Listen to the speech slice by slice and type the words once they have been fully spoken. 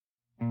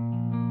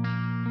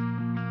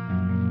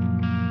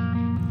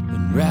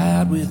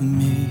ride with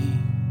me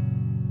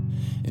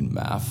in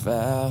my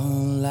foul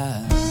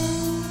life.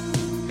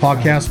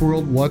 Podcast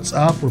world, what's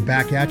up? We're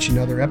back at you.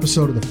 Another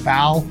episode of the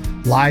Foul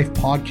Life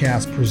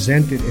podcast,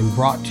 presented and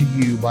brought to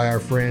you by our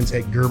friends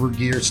at Gerber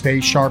Gear.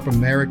 Stay sharp,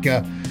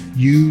 America.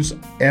 Use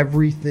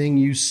everything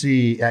you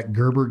see at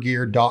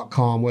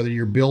gerbergear.com, whether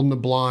you're building a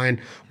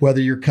blind,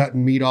 whether you're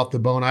cutting meat off the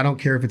bone. I don't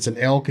care if it's an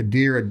elk, a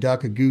deer, a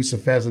duck, a goose, a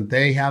pheasant.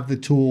 They have the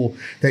tool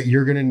that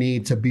you're going to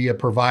need to be a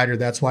provider.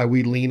 That's why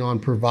we lean on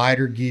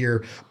Provider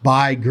Gear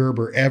by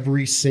Gerber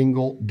every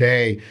single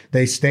day.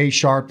 They stay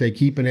sharp, they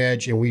keep an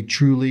edge, and we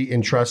truly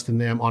entrust in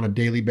them on a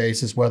daily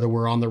basis, whether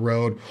we're on the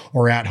road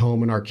or at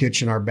home in our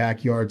kitchen, our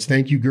backyards.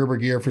 Thank you, Gerber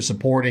Gear, for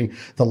supporting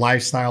the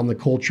lifestyle and the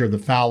culture of the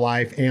foul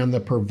life and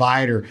the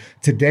provider.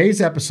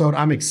 Today's episode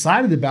I'm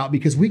excited about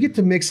because we get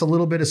to mix a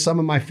little bit of some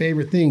of my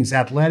favorite things: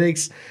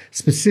 athletics,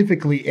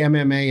 specifically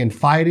MMA and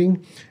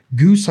fighting,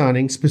 goose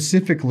hunting,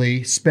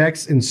 specifically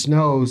specs and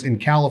snows in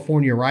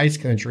California rice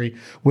country,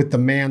 with the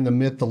man, the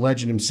myth, the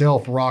legend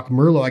himself, Rock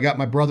Merlo. I got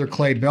my brother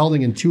Clay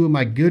Belding and two of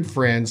my good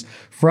friends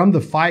from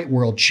the fight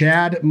world,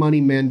 Chad Money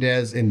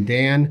Mendes and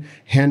Dan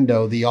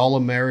Hendo, the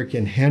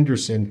All-American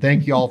Henderson.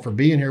 Thank you all for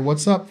being here.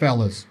 What's up,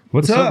 fellas?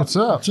 What's up?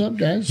 What's up,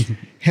 guys?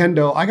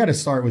 Hendo, I got to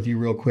start with you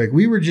real quick.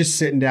 We were just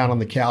sitting down on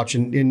the couch,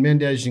 and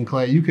Mendes and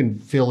Clay, you can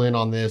fill in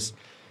on this.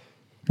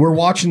 We're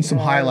watching some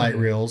highlight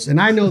reels, and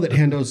I know that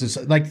Hendo's is,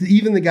 like,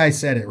 even the guy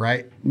said it,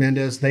 right,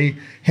 Mendes? They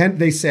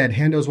said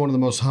Hendo's one of the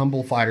most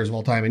humble fighters of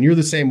all time, and you're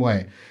the same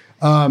way.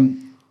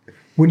 When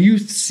you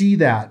see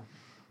that,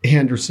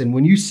 Henderson,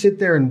 when you sit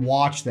there and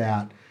watch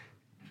that,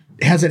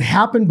 has it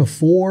happened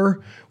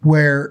before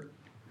where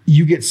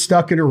you get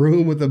stuck in a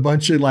room with a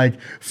bunch of like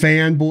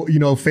fans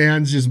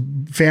just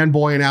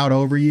fanboying out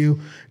over you?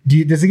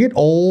 Does it get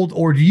old,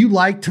 or do you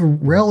like to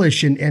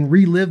relish and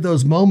relive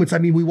those moments? I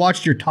mean, we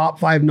watched your top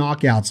 5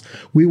 knockouts.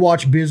 We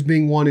watched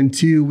Bisping 1 and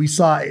 2. We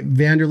saw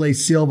Vanderlei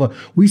Silva.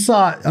 We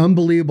saw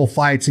unbelievable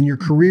fights, and your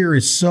career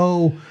is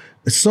so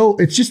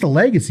it's just a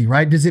legacy,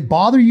 right? Does it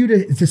bother you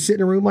to sit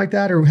in a room like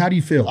that, or how do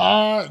you feel?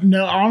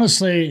 No,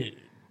 honestly,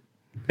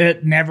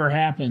 it never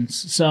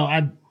happens. So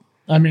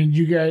I mean,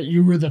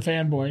 you were the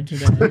fanboy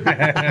today.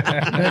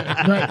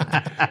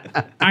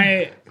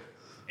 but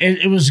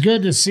it was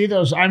good to see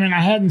those. I mean, I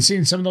hadn't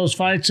seen some of those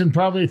fights in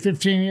probably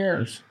 15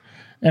 years.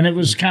 And it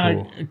was kind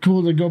of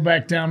cool to go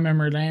back down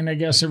memory lane. I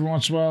guess every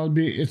once in a while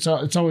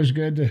it's always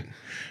good to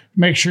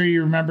make sure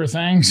you remember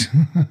things.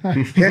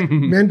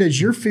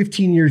 Mendes, you're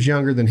 15 years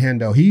younger than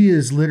Hendo. He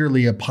is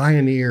literally a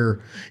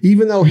pioneer,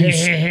 even though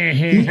he's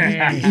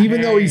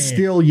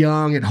still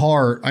young at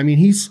heart. I mean,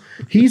 he's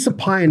a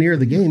pioneer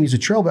of the game. He's a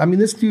trailblazer. I mean,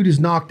 this dude has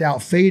knocked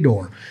out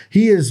Fedor.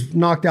 He has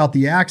knocked out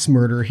the Axe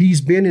Murderer. He's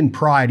been in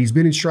Pride. He's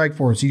been in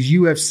Strikeforce. He's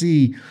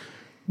UFC.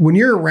 When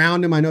you're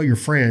around him, I know you're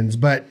friends,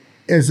 but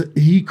as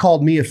he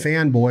called me a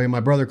fanboy and my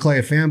brother Clay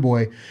a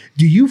fanboy,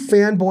 do you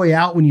fanboy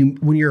out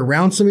when you're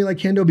around somebody like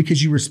Hendo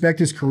because you respect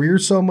his career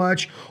so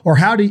much, or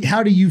how do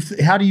you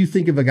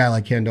think of a guy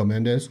like Hendo,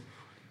 Mendes?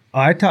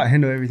 I taught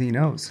Hendo everything he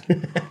knows.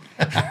 In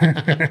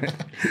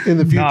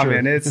the future,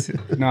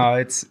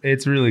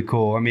 it's really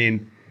cool. I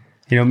mean,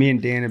 me and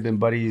Dan have been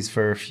buddies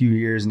for a few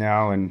years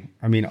now, and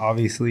I mean,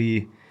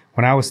 obviously,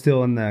 when I was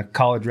still in the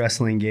college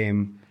wrestling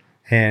game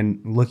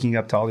and looking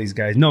up to all these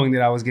guys, knowing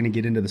that I was going to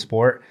get into the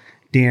sport,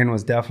 Dan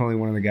was definitely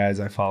one of the guys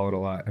I followed a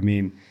lot. I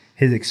mean,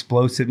 his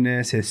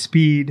explosiveness, his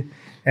speed,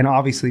 and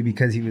obviously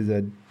because he was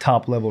a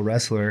top-level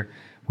wrestler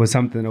was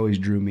something that always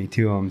drew me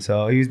to him.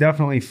 So he was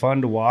definitely fun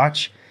to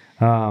watch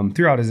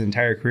throughout his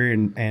entire career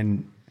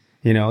and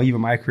even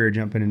my career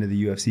jumping into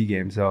the UFC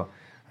game. So,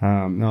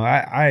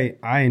 I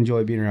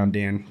enjoy being around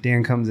Dan.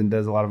 Dan comes and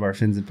does a lot of our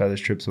fins and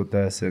feathers trips with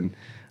us, and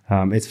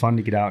it's fun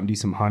to get out and do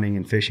some hunting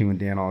and fishing with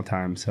Dan all the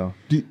time. So,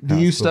 do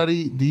you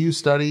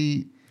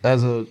study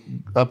as a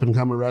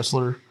up-and-comer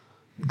wrestler,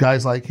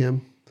 guys like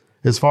him?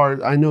 As far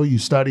as I know, you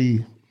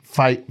study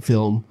fight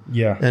film,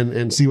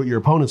 and see what your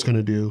opponent's going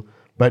to do.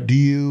 But do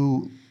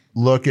you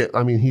look at?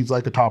 I mean, he's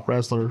like a top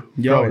wrestler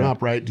growing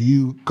up, right? Do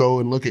you go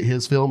and look at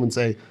his film and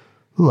say,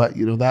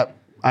 that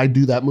I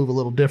do that move a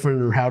little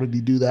different, or how did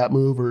he do that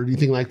move, or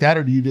anything like that,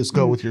 or do you just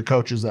go with your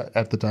coaches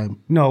at the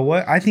time? No,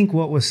 I think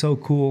what was so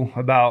cool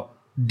about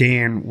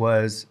Dan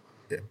was,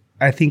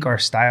 I think our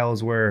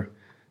styles were.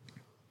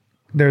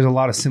 There's a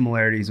lot of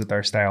similarities with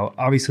our style.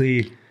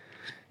 Obviously,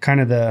 kind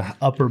of the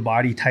upper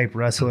body type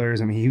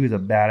wrestlers. I mean, he was a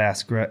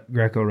badass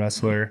Greco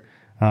wrestler,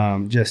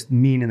 just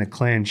mean in the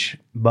clinch,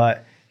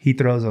 but he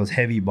throws those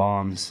heavy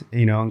bombs,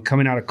 and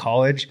coming out of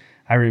college,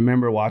 I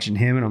remember watching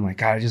him and I'm like,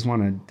 God,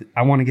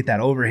 I want to get that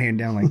overhand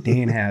down like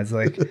Dan has.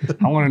 Like,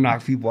 I want to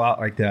knock people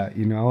out like that,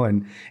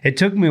 and it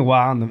took me a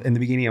while in the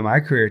beginning of my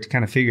career to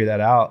kind of figure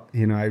that out.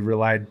 I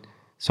relied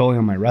solely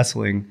on my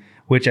wrestling,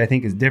 which I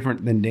think is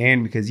different than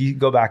Dan, because you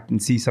go back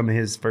and see some of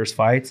his first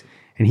fights,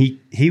 and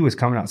he was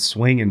coming out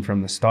swinging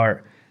from the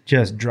start,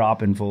 just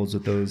dropping fools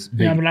with those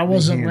big, but I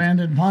wasn't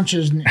landing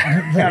punches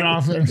that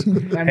often.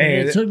 I mean,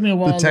 it took me a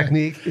while. The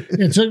technique.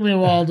 It took me a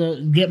while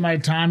to get my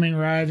timing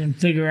right and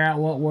figure out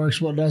what works,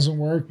 what doesn't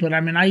work. But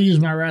I mean, I use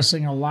my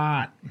wrestling a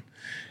lot.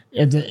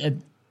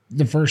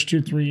 the first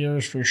 2-3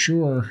 years for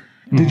sure.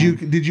 Did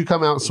you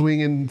come out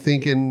swinging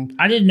thinking?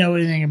 I didn't know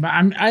anything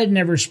about. I had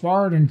never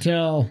sparred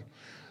until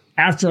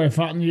after I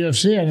fought in the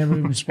UFC. I never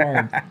even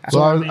sparred.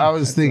 So I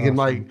was thinking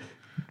like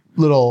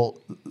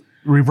little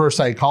reverse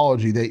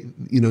psychology that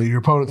your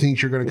opponent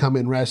thinks you're going to come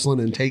in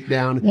wrestling and take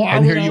down,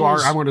 and here you are.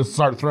 I want to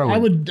start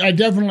throwing. I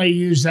definitely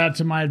use that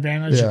to my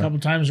advantage a couple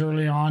times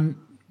early on,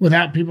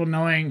 without people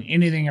knowing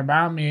anything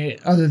about me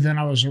other than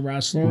I was a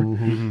wrestler.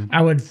 Mm-hmm.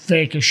 I would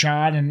fake a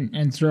shot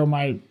and throw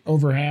my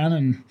overhand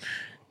and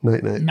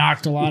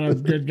knocked a lot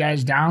of good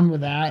guys down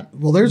with that.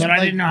 Well, but I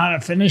didn't know how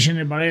to finish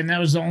anybody, and that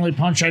was the only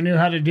punch I knew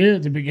how to do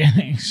at the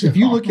beginning. So. If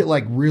you look at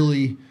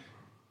really.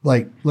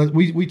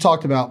 We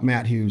talked about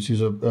Matt Hughes,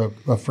 who's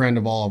a friend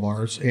of all of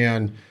ours,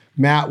 and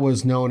Matt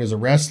was known as a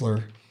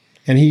wrestler,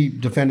 and he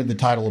defended the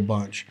title a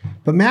bunch.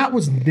 But Matt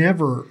was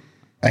never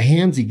a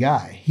handsy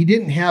guy. He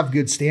didn't have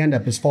good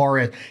stand-up as far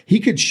as he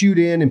could shoot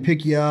in and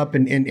pick you up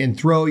and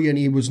throw you, and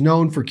he was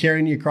known for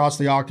carrying you across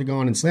the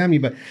octagon and slam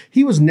you, but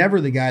he was never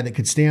the guy that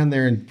could stand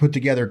there and put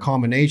together a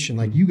combination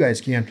like you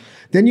guys can.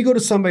 Then you go to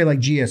somebody like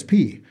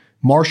GSP,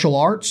 martial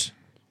arts,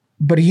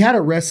 but he had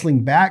a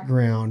wrestling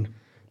background.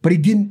 But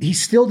he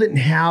still didn't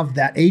have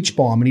that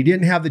H-bomb, and he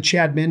didn't have the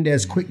Chad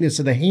Mendes quickness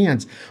of the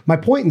hands. My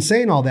point in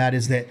saying all that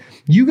is that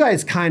you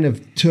guys kind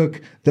of took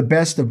the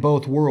best of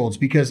both worlds,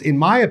 because in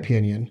my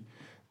opinion,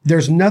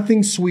 there's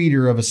nothing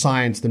sweeter of a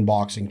science than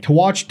boxing. To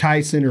watch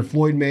Tyson or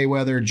Floyd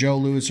Mayweather or Joe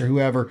Louis or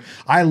whoever,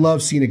 I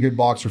love seeing a good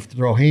boxer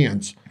throw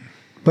hands.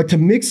 But to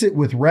mix it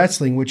with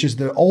wrestling, which is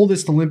the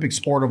oldest Olympic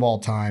sport of all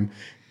time,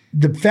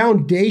 the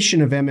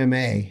foundation of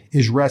MMA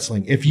is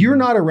wrestling. If you're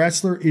not a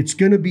wrestler, it's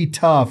going to be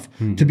tough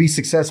to be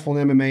successful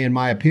in MMA, in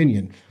my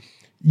opinion.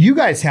 You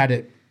guys had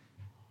it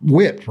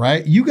whipped,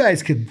 right? You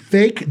guys could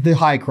fake the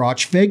high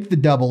crotch, fake the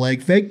double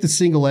leg, fake the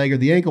single leg or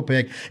the ankle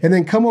pick, and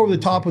then come over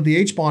the top with the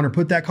H-bomb or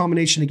put that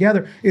combination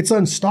together. It's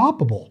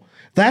unstoppable.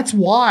 That's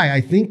why I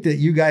think that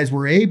you guys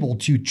were able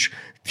to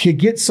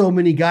get so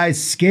many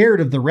guys scared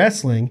of the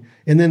wrestling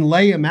and then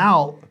lay them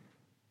out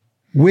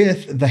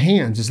with the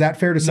hands. Is that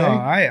fair to say? No,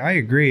 I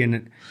agree.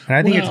 And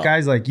I think it's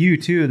guys like you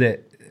too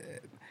that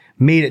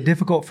made it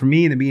difficult for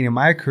me in the beginning of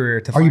my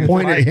career to Are you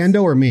pointing at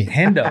Hendo or me?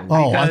 Hendo.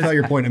 Oh, I thought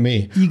you were pointing at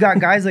me. You got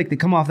guys like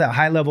that come off that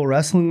high level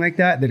wrestling like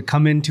that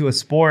come into a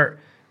sport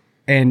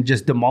and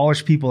just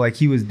demolish people like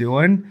he was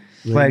doing.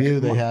 They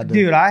had to.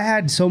 Dude, I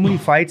had so many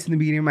fights in the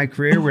beginning of my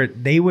career where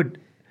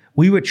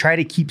we would try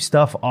to keep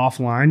stuff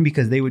offline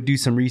because they would do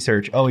some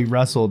research. Oh, he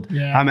wrestled.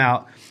 Yeah. I'm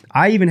out.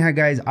 I even had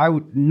guys, I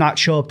would not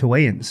show up to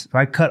weigh-ins.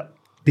 I cut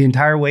the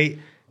entire weight,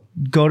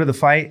 go to the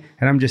fight,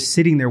 and I'm just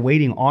sitting there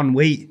waiting on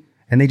weight,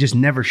 and they just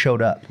never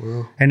showed up.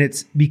 Wow. And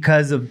it's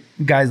because of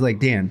guys like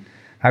Dan.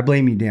 I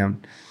blame you,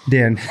 Dan.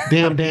 Damn, Dan.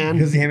 Damn it,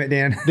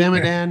 Dan. Damn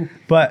it, Dan.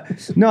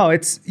 But no,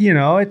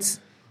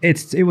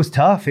 it was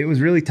tough. It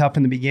was really tough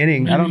in the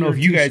beginning. Maybe I don't know if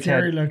you guys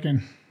had.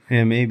 Looking.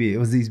 Yeah, maybe. It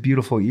was these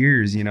beautiful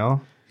ears, Do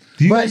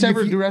you guys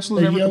ever, do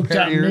wrestlers ever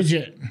compare ears?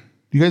 Midget.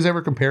 Do you guys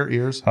ever compare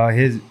ears?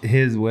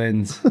 His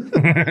wins.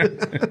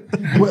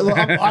 Well,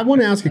 I want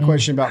to ask a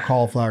question about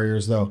cauliflower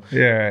ears, though.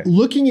 Yeah.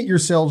 Looking at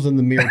yourselves in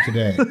the mirror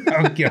today,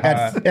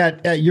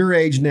 at your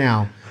age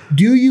now,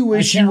 do you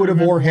wish you would have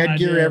wore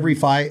headgear every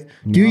fight?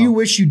 No. Do you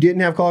wish you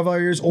didn't have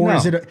cauliflower ears, or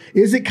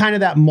is it kind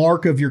of that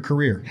mark of your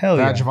career? Hell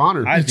yeah. Badge of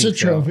honor. It's a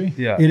trophy.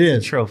 So. Yeah, it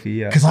is a trophy.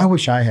 Yeah, because I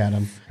wish I had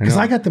them. Because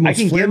I got the most. I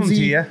can give them to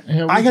you.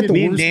 Yeah, I got the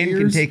me worst and Dan ears.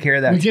 can take care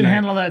of that. We can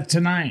handle that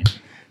tonight.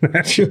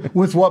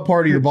 With what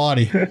part of your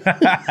body?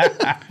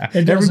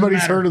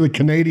 Everybody's heard of the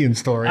Canadian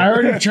story. I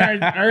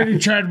already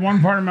tried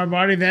one part of my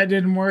body that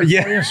didn't work.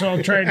 Yeah, for you, so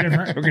I'll try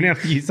different. We're gonna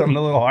have to use something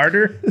a little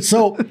harder.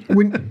 So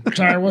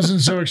sorry, I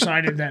wasn't so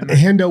excited that night.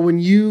 Hendo,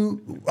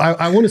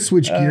 I want to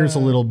switch gears a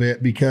little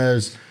bit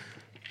because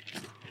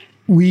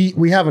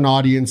we have an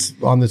audience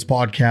on this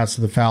podcast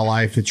of the Fowl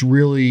Life. It's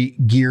really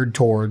geared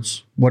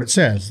towards what it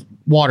says,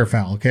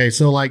 waterfowl. Okay,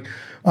 so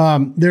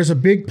there's a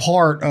big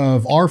part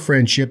of our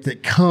friendship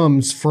that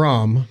comes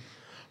from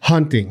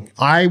hunting.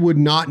 I would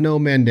not know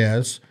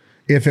Mendes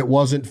if it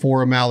wasn't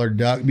for a mallard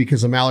duck,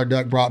 because a mallard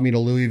duck brought me to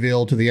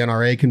Louisville to the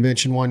NRA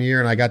convention one year,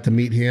 and I got to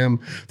meet him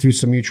through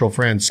some mutual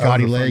friends.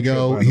 Scotty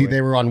Lego,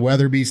 they were on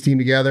Weatherby's team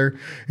together,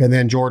 and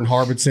then Jordan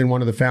Harbitson,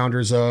 one of the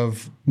founders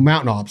of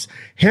Mountain Ops.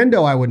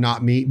 Hendo I would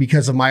not meet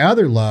because of my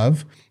other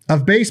love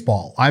of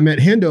baseball. I met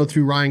Hendo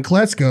through Ryan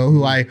Klesko,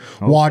 who I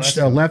watched,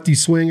 a lefty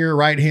swinger,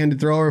 right-handed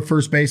thrower,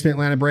 first baseman,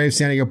 Atlanta Braves,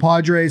 San Diego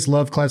Padres.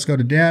 Love Klesko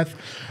to death.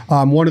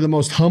 One of the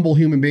most humble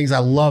human beings. I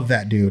love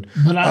that dude.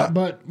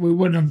 But we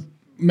wouldn't have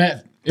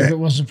met if it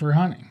wasn't for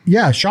hunting.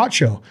 Yeah, SHOT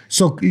Show.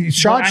 So I'm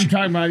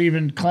talking about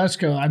even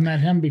Klesko. I met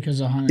him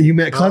because of hunting. You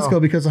met Klesko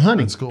because of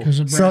hunting. That's cool.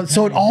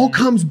 So it all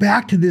comes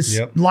back to this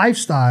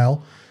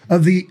lifestyle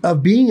of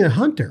being a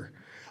hunter.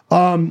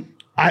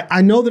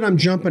 I know that I'm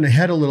jumping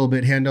ahead a little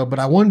bit, Hendo, but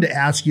I wanted to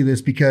ask you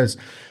this because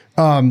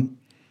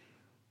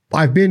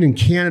I've been in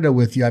Canada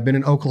with you. I've been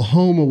in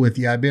Oklahoma with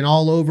you. I've been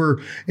all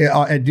over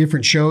at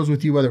different shows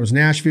with you, whether it was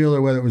Nashville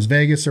or whether it was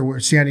Vegas or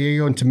San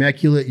Diego and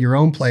Temecula at your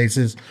own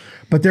places.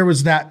 But there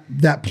was that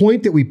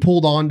point that we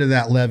pulled onto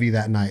that levee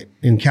that night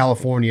in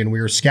California, and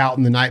we were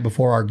scouting the night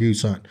before our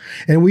goose hunt.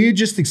 And we had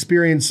just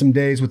experienced some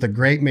days with a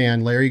great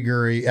man, Larry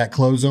Gurry, at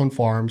Closed Zone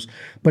Farms,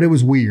 but it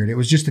was weird. It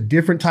was just a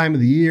different time of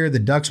the year. The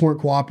ducks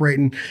weren't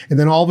cooperating. And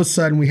then all of a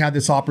sudden we had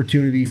this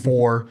opportunity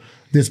for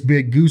this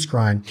big goose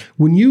grind.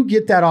 When you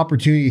get that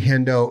opportunity,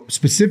 Hendo,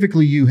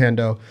 specifically you,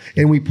 Hendo,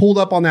 and we pulled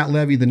up on that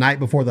levee the night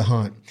before the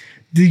hunt,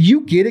 do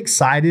you get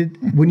excited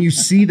when you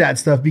see that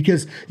stuff?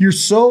 Because you're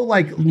so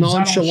like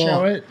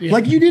nonchalant. Yeah.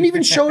 Like you didn't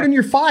even show it in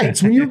your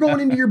fights. When you're going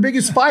into your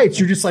biggest fights,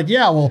 you're just like,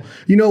 yeah, well,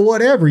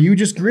 whatever. You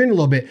just grin a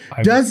little bit.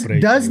 Does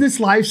this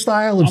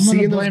lifestyle of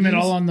seeing those blame it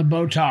all on the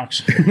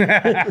Botox.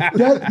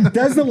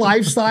 does the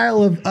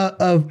lifestyle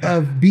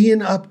of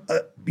being up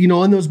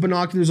in those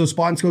binoculars, those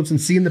spot scopes, and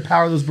seeing the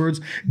power of those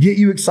birds get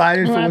you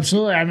excited?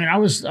 Absolutely. I mean, I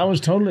was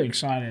totally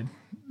excited.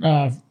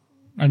 I'm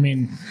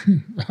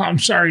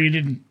sorry you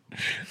didn't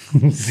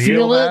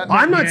feel it.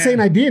 I'm not saying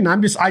I didn't.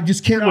 I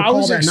just can't recall that night. I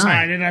was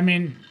excited. I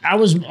mean, I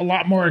was a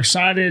lot more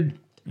excited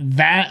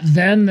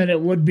then than it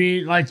would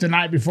be like the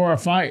night before a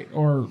fight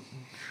or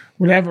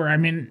whatever. I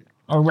mean,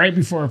 or right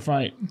before a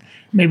fight.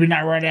 Maybe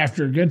not right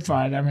after a good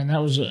fight. I mean,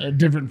 that was a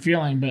different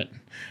feeling. But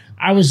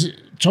I was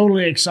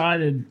totally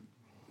excited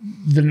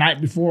the night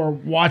before,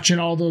 watching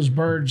all those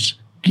birds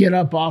get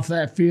up off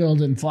that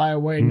field and fly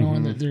away,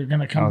 knowing that they're going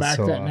to come back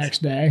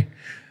next day.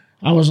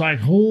 I was like,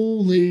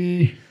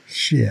 holy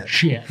shit.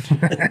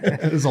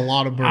 There's a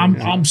lot of birds.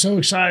 I'm so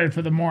excited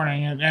for the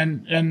morning.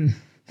 And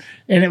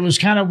it was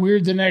kind of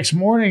weird the next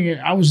morning.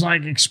 I was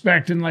like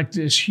expecting like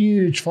this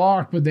huge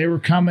flock, but they were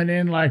coming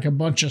in like a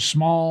bunch of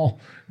small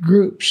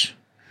groups.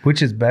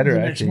 Which is better,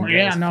 I think.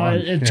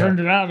 It turned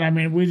it out. I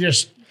mean, we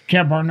just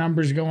kept our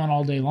numbers going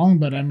all day long,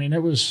 but I mean,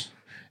 it was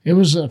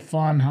a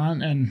fun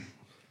hunt. And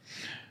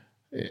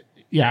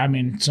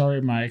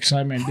sorry, my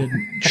excitement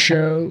didn't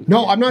show.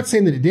 No, I'm not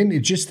saying that it didn't.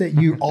 It's just that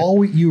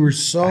you were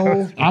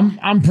so.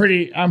 I'm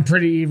pretty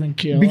even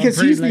keel. Because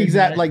he's the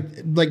exact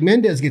like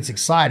Mendes gets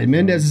excited.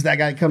 Mendes is that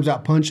guy that comes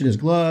out punching his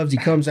gloves. He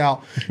comes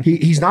out.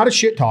 He's not a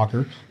shit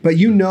talker, but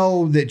you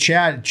know that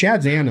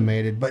Chad's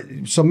animated. But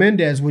so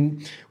Mendes,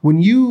 when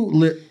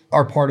you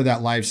are part of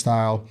that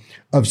lifestyle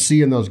of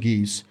seeing those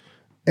geese,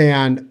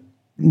 and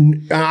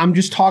I'm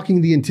just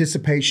talking the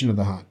anticipation of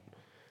the hunt.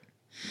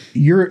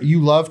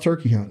 You love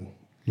turkey hunting.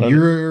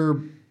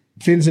 Your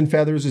Fins and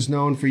Feathers is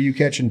known for you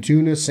catching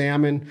tuna,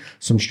 salmon,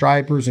 some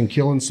stripers, and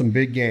killing some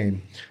big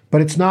game.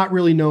 But it's not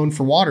really known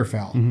for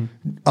waterfowl.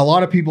 Mm-hmm. A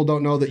lot of people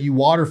don't know that you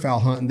waterfowl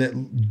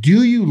hunt.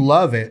 Do you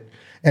love it?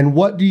 And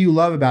what do you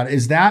love about it?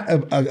 Is that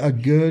a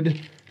good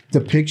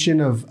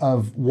depiction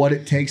of what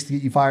it takes to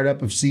get you fired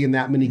up of seeing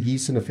that many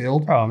geese in a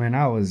field? Oh, man,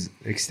 I was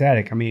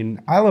ecstatic. I mean,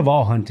 I love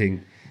all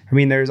hunting. I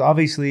mean, there's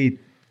obviously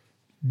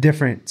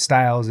different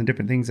styles and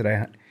different things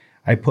that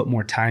I put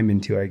more time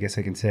into, I guess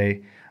I can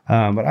say.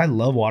 But I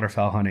love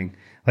waterfowl hunting.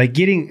 Like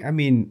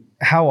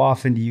how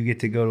often do you get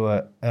to go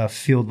to a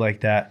field like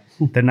that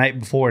the night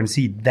before and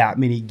see that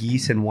many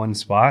geese in one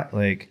spot?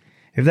 Like,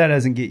 if that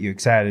doesn't get you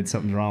excited,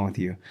 something's wrong with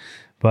you.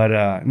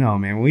 But no,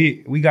 man,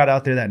 we got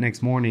out there that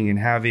next morning and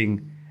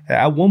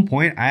at one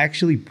point, I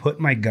actually put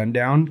my gun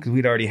down because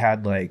we'd already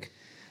had I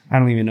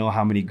don't even know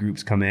how many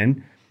groups come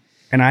in.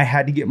 And I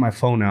had to get my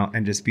phone out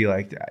and just be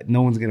like,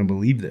 no one's going to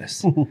believe this.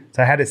 So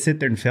I had to sit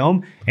there and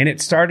film. And it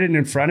started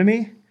in front of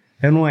me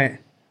and went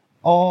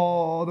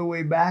all the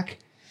way back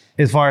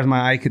as far as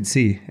my eye could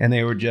see. And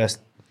they were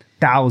just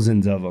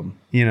thousands of them,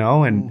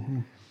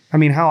 And I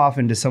mean, how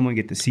often does someone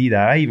get to see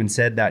that? I even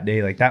said that day,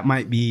 that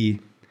might be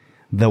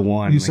the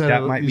one.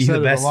 That might be the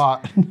best,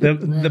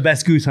 the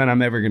best goose hunt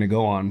I'm ever going to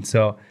go on.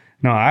 So,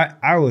 no,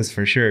 I was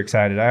for sure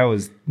excited. I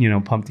was,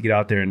 pumped to get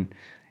out there and,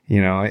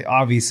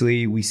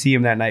 obviously we see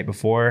him that night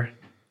before.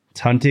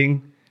 It's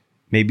hunting.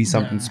 Maybe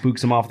something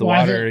spooks him off the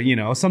water.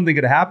 Something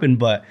could happen.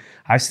 But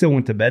I still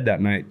went to bed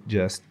that night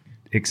just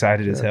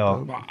excited as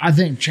hell. I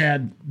think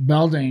Chad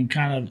Belding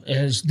kind of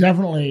has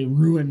definitely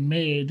ruined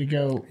me to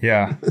go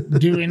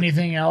do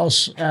anything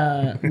else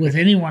with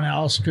anyone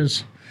else,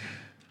 because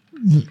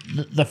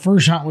the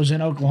first hunt was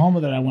in Oklahoma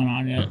that I went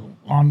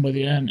on with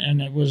you,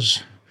 and it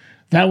was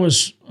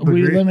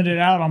we limited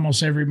out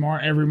almost every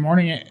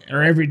morning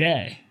or every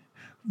day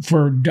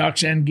for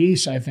ducks and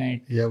geese, I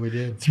think. Yeah, we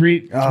did.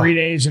 3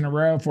 days in a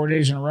row, 4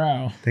 days in a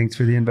row. Thanks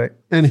for the invite.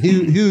 And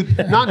he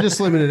not just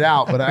limited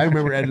out, but I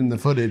remember editing the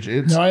footage.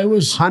 It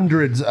was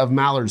hundreds of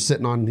mallards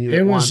sitting on you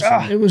at once.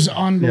 It was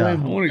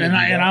unbelievable.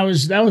 Yeah,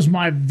 that was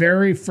my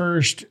very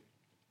first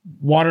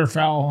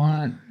waterfowl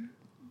hunt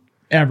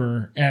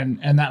ever,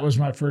 and that was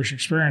my first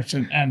experience.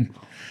 And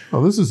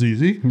oh, this is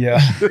easy.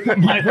 Yeah.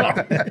 I'm like, well,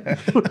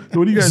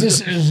 what do you guys?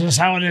 Is this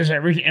how it is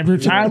every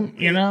time?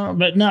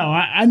 But no,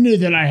 I knew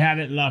that I had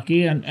it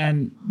lucky,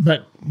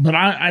 but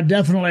I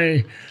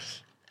definitely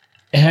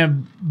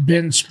have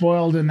been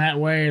spoiled in that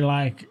way.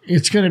 Like,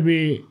 it's going to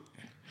be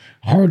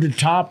hard to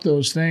top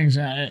those things.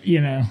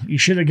 You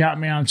should have got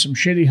me on some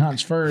shitty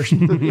hunts first.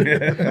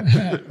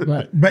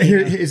 but here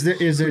is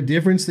there a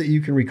difference that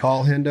you can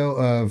recall, Hendo,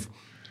 of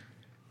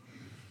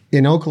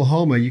in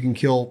Oklahoma you can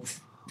kill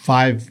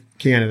 5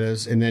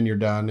 Canadas and then you're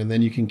done, and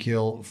then you can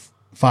kill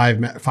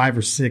 5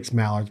 or 6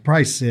 mallards,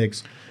 probably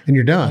 6, and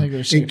you're done.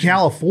 In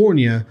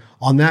California,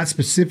 on that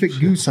specific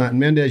goose hunt, and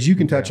Mendes, you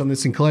can touch on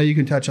this, and Clay, you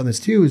can touch on this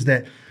too, is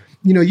that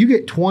you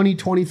get 20,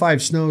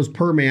 25 snows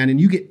per man, and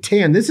you get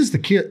 10. This is the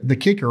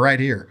kicker right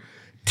here.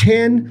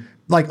 10,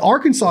 like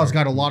Arkansas's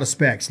got a lot of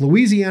specs.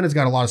 Louisiana's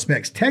got a lot of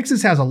specs.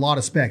 Texas has a lot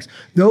of specs.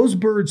 Those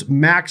birds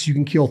max you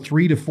can kill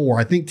 3 to 4.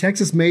 I think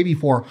Texas maybe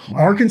 4.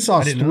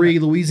 Arkansas's 3.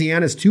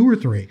 Louisiana's 2 or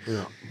 3.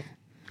 Yeah.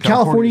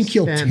 California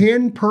kill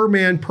 10 per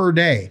man per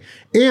day.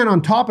 And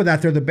on top of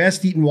that, they're the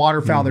best eating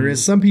waterfowl there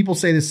is. Some people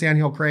say the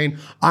sandhill crane.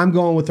 I'm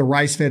going with the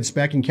rice-fed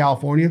speck in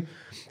California.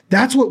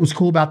 That's what was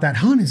cool about that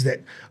hunt, is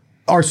that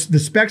the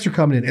specs are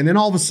coming in, and then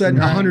all of a sudden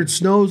 100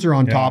 snows are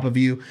on top of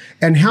you.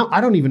 And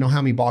I don't even know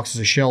how many boxes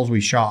of shells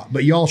we shot,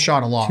 but y'all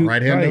shot a lot,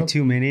 right? Probably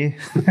too many.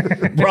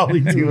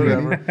 Probably too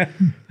many.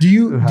 Do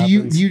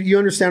you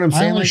understand what I'm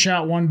saying? I only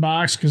shot 1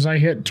 box because I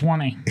hit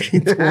 20.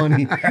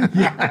 20.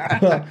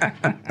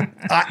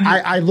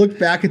 I look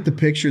back at the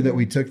picture that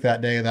we took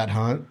that day of that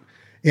hunt,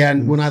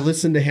 and when I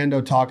listened to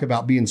Hendo talk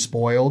about being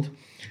spoiled,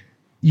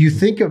 you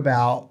think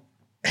about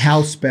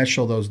how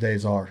special those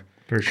days are.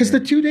 Because the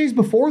 2 days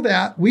before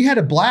that, we had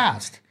a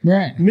blast.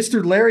 Right.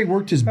 Mr. Larry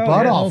worked his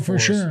butt off. Oh, for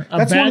sure.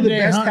 That's one of the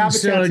best habitats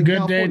still a in good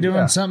California. day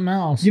doing something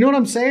else. You know what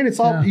I'm saying? It's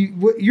all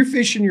you're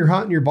fishing, you're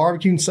hunting, you're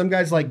barbecuing. Some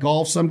guys like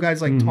golf. Some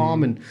guys like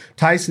Tom and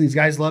Tyson. These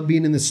guys love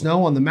being in the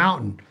snow on the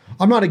mountain.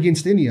 I'm not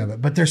against any of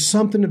it, but there's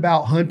something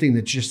about hunting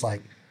that's just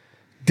like,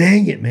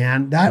 dang it,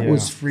 man, that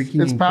was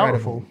freaking it's incredible.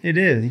 Powerful. It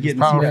is. You get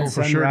to see that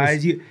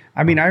sunrise.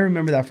 I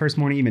remember that first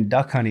morning even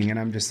duck hunting, and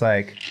I'm just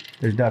like,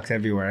 there's ducks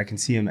everywhere. I can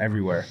see them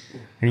everywhere.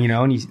 And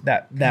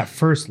that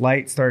first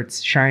light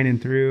starts shining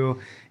through.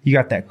 You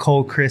got that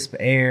cold, crisp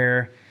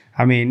air.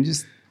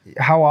 Just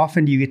how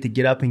often do you get to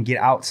get up and get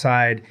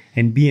outside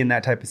and be in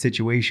that type of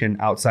situation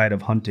outside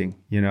of hunting,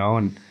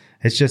 And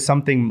it's just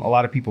something a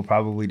lot of people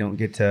probably don't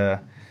get to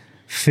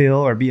feel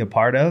or be a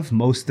part of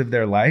most of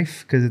their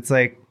life, because it's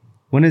like,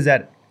 when is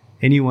that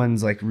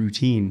anyone's like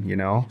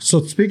routine,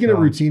 So speaking of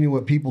routine and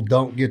what people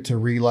don't get to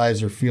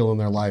realize or feel in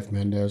their life,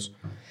 Mendes,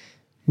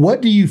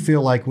 what do you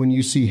feel like when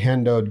you see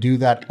Hendo do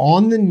that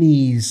on the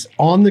knees,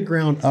 on the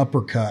ground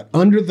uppercut,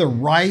 under the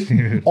right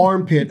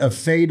armpit of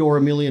Fedor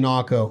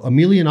Emelianenko?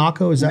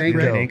 Emelianenko, is that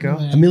correct?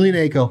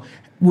 Emelianenko.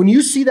 When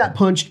you see that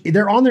punch,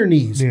 they're on their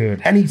knees.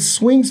 Dude. And he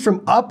swings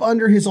from up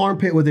under his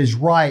armpit with his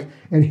right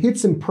and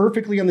hits him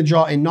perfectly on the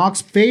jaw and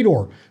knocks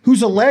Fedor,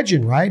 who's a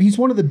legend, right? He's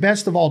one of the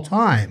best of all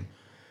time.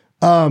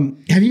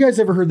 Have you guys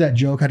ever heard that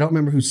joke? I don't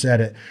remember who said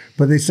it,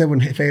 but they said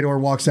when Fedor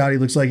walks out, he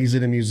looks like he's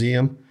in a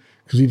museum.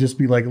 Because he'd just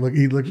be like, have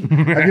you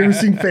ever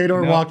seen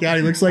Fedor walk out?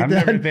 He looks like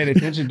that. I've never paid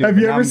attention to it. Have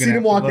you ever seen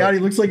him walk out? He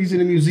looks like he's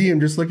in a museum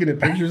just looking at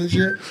pictures and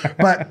shit.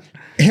 But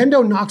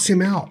Hendo knocks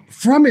him out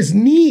from his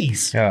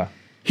knees. Yeah.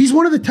 He's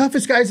one of the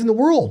toughest guys in the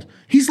world.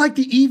 He's like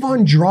the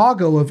Ivan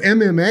Drago of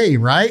MMA,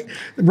 right?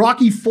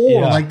 Rocky IV.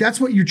 Yeah. Like,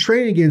 that's what you're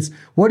training against.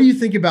 What do you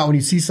think about when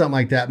you see something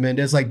like that,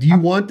 Mendes? Like, do you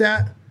want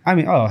that?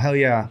 Oh, hell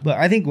yeah. But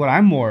I think what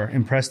I'm more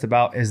impressed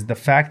about is the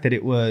fact that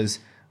it was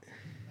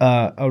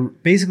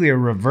basically a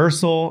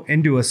reversal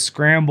into a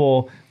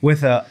scramble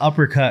with a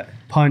uppercut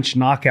punch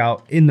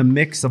knockout in the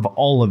mix of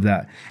all of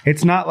that.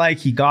 It's not like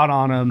he got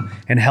on him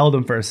and held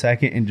him for a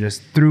second and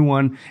just threw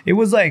one. It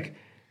was like,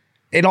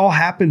 it all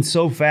happened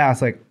so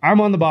fast. Like,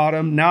 I'm on the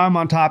bottom, now I'm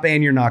on top,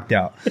 and you're knocked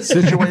out.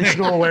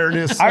 Situational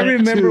awareness. I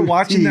remember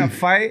watching that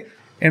fight,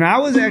 and I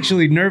was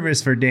actually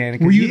nervous for Dan.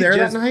 Were you there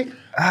that night?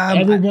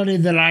 Everybody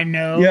that I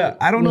know,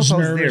 I don't know if I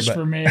was nervous there,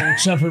 but for me,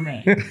 except for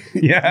me.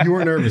 Yeah, you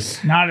were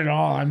nervous. Not at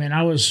all.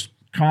 I was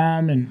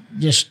calm and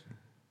just.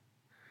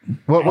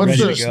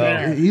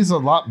 He's a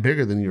lot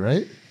bigger than you,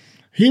 right?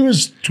 He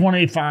was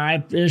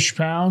 25-ish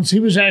pounds. He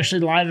was actually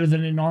lighter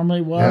than he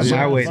normally was. Yeah,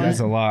 my weight is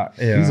a lot.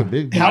 Yeah. He's a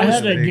big. I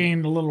had to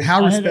gain a little.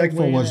 How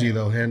respectful was he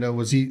though, Hendo?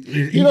 Was he?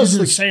 He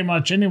doesn't say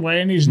much anyway,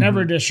 and he's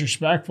never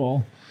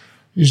disrespectful.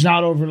 He's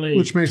not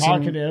overly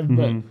talkative,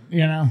 but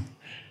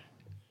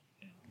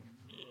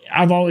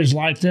I've always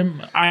liked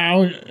him.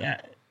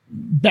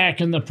 Back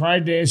in the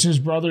Pride days, his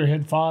brother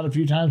had fought a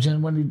few times,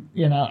 and when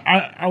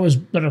I was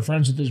better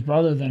friends with his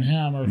brother than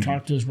him, or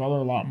talked to his brother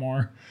a lot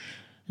more.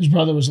 His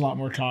brother was a lot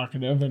more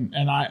talkative, and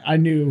I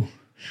knew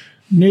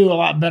a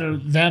lot better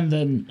then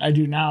than I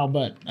do now,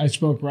 but I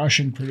spoke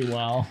Russian pretty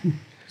well.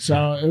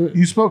 So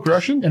you spoke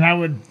Russian, and I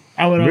would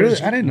really?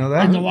 always, I didn't know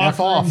that. In the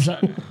locker rooms,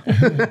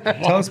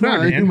 tell us more,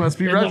 man. You must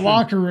be Russian. In the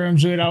locker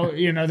rooms, they'd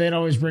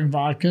always bring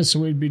vodka, so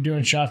we'd be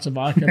doing shots of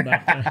vodka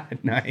back there.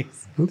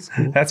 Nice. That's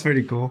cool. That's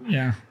pretty cool.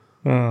 Yeah.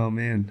 Oh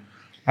man.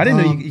 I didn't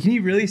know. Can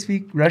you really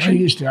speak Russian? I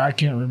used to. I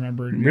can't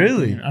remember.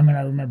 Really? I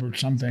remember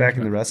something. Back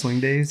in the wrestling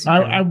days?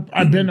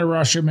 I've been to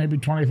Russia maybe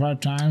 25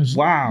 times.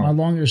 Wow. My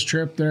longest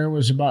trip there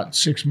was about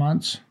 6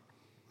 months.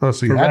 Oh,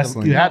 so you had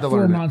to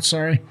learn 4 months,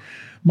 sorry.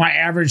 My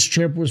average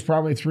trip was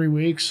probably 3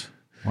 weeks.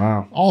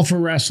 Wow. All for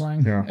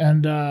wrestling.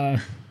 Yeah.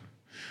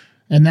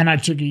 And then I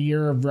took a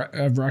year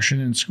of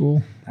Russian in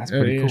school. That's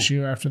pretty cool.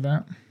 ASU after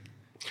that.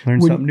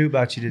 Learned something new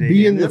about you today.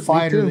 Being Dan. the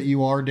fighter that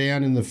you are,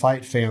 Dan, and the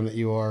fight fan that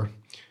you are,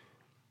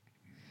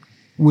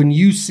 when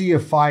you see a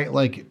fight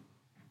like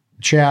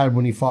Chad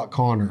when he fought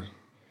Connor,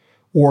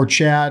 or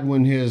Chad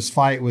when his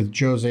fight with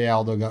Jose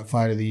Aldo got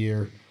fight of the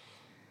year,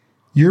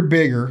 you're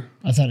bigger.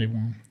 I thought he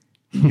won.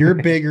 You're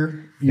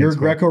bigger. You're a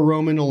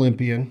Greco-Roman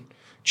Olympian.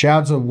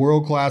 Chad's a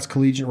world-class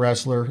collegiate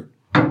wrestler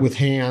with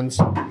hands.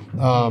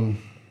 Don't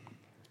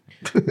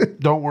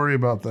worry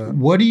about that.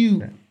 What do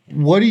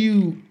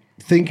you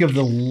think of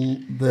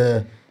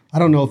the I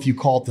don't know if you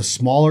call it the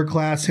smaller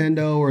class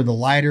Hendo or the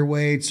lighter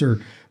weights,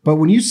 but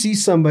when you see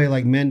somebody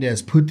like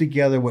Mendes put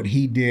together what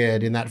he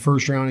did in that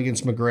first round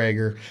against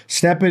McGregor,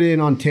 step it in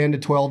on 10 to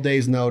 12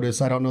 days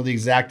notice. I don't know the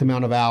exact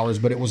amount of hours,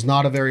 but it was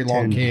not a very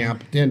long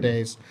camp, 10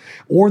 days.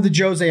 Or the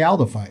Jose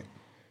Aldo fight.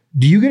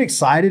 Do you get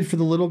excited for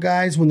the little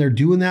guys when they're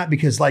doing that?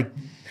 Because like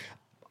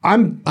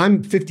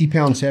I'm 50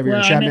 pounds heavier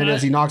than Chad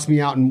Mendes. He knocks me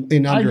out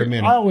in under a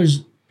minute. I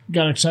always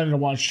got excited to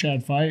watch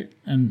Chad fight.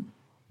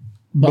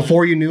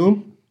 Before you knew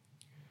him?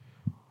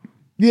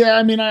 Yeah,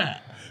 I mean,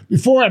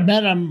 before I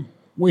met him,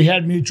 we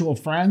had mutual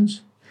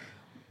friends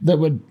that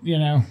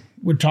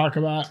would talk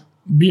about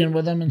being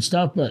with him and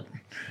stuff, but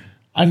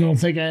I don't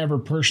think I ever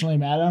personally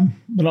met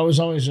him. But I was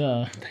always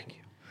a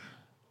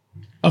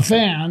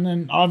fan,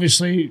 and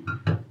obviously,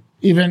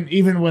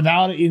 even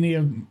without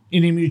any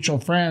mutual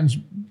friends,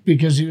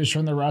 because he was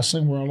from the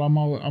wrestling world, I'm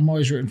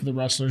always rooting for the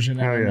wrestlers in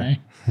MMA.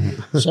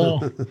 Yeah.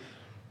 So,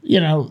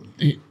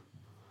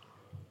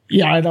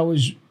 I'd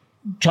always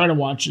try to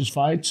watch his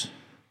fights.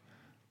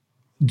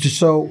 Just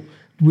so.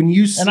 When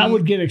you see, and I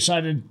would get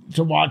excited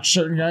to watch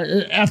certain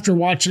guys. After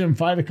watching him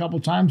fight a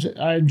couple times,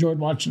 I enjoyed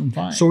watching him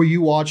fight. So were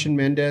you watching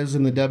Mendes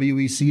in the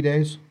WEC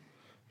days?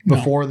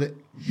 Before that,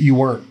 you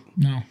weren't?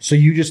 No. So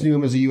you just knew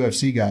him as a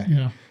UFC guy?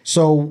 Yeah.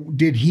 So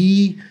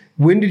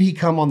when did he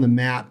come on the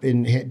map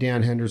in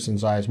Dan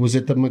Henderson's eyes? Was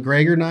it the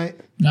McGregor night?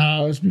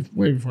 No, it was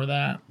way before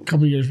that. A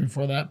couple years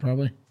before that,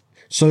 probably.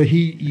 So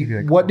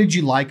what did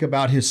you like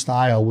about his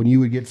style when you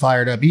would get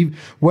fired up?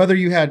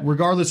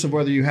 Regardless of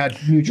whether you had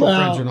mutual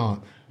friends or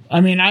not. I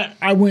mean,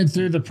 I went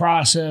through the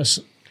process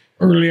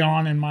early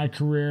on in my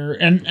career,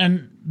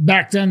 and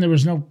back then there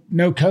was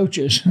no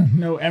coaches,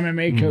 no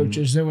MMA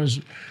coaches. There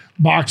was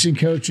boxing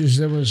coaches,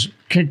 there was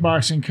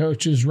kickboxing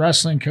coaches,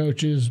 wrestling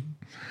coaches,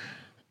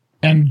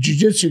 and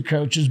jiu-jitsu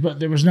coaches, but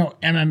there was no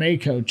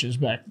MMA coaches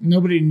back.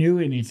 Nobody knew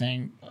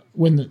anything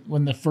when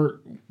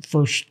the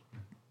first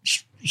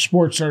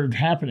sport started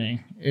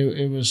happening.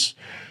 It was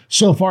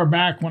so far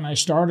back when I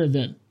started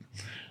that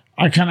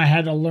I kind of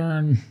had to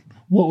learn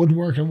what would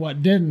work and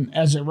what didn't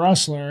as a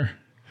wrestler.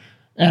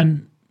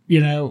 And,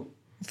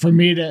 for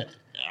me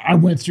I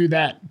went through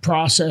that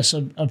process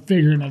of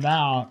figuring it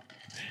out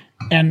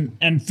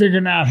and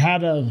figuring out how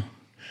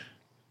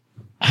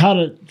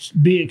to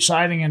be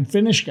exciting and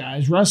finish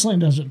guys. Wrestling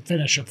doesn't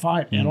finish a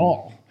fight at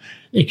all.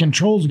 It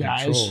controls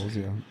guys,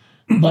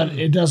 but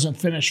it doesn't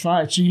finish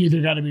fights. So you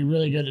either got to be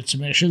really good at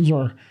submissions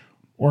or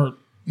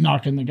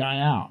knocking the guy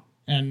out.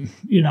 And,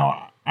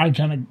 I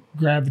kind of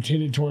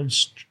gravitated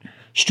towards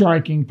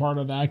striking part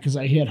of that because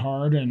I hit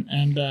hard, and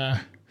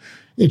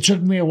it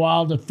took me a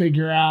while to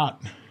figure out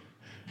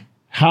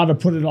how to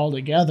put it all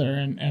together.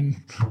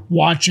 And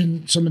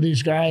watching some of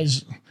these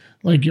guys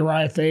like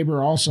Uriah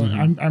Faber also,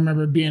 I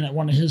remember being at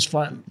one of his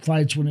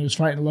fights when he was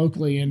fighting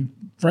locally in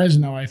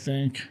Fresno, I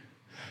think.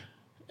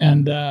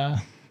 And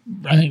I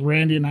think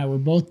Randy and I were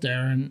both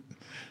there, and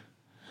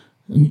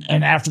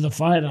after the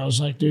fight, I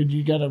was like, dude,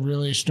 you got to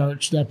really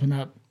start stepping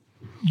up,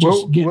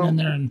 getting in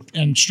there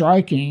and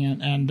striking,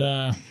 and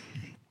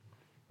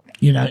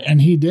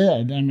and he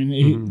did. I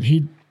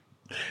mean,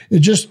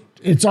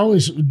 it's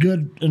always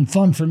good and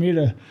fun for me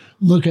to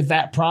look at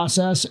that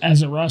process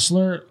as a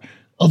wrestler,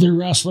 other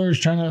wrestlers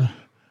trying to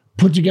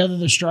put together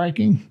the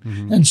striking,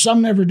 and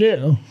some never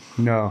do.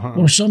 No.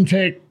 Or some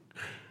take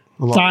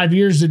 5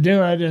 years to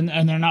do it,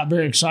 and they're not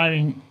very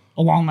exciting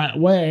along that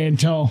way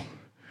until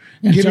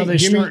they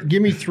start.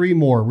 Give me three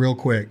more real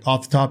quick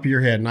off the top of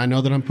your head, and I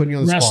know that I'm putting you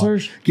on the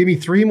wrestlers. Spot. Give me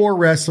three more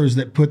wrestlers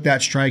that put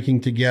that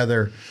striking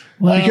together.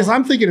 Well, because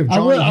I'm thinking of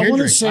Johnny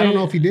Hendricks. I don't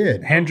know if he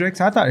did. Hendricks,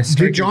 I thought his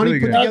striking Johnny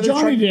was really put good. together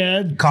Johnny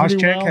did.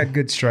 Koscheck had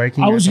good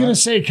striking. I was going to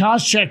say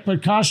Koscheck,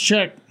 but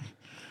Koscheck,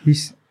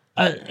 he's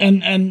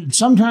and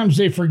sometimes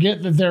they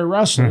forget that they're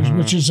wrestlers,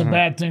 which is a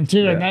bad thing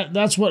too. Yeah. And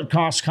that's what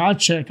cost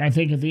Koscheck, I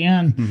think, at the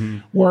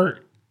end, where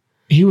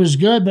he was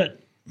good, but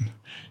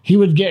he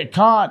would get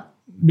caught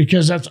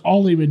because that's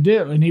all he would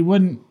do, and he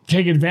wouldn't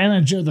take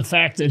advantage of the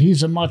fact that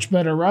he's a much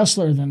better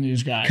wrestler than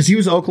these guys. Because he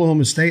was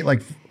Oklahoma State, was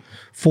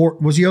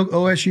he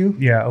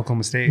OSU? Yeah,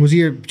 Oklahoma State. Was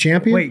he a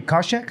champion? Wait,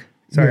 Koscheck?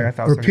 Sorry, yeah. I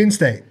thought. Or Penn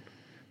State.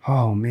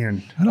 Oh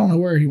man, I don't know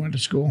where he went to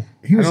school.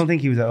 I don't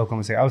think he was at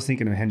Oklahoma State. I was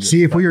thinking of Henderson.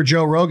 See, if we were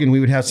Joe Rogan, we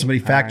would have somebody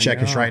fact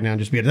check us right now and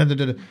just be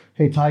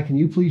hey Ty, can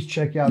you please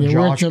check out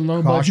Josh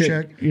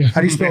Koscheck? Yeah.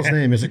 How do you spell his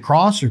name? Is it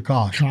Cross or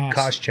Kosh?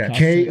 Koscheck.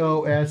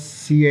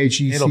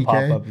 Koschechck. It'll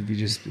pop up if you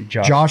just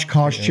Josh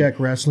Koscheck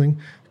Wrestling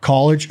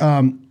College.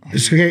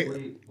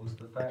 Okay. What's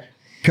the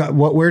fact?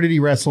 Where did he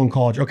wrestle in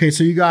college? Okay,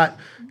 so you got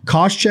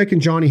Koscheck and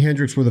Johnny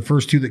Hendricks were the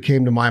first two that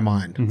came to my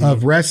mind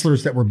of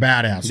wrestlers that were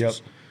badasses. Yep.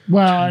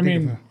 Well, I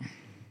mean,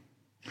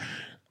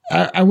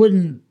 I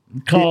wouldn't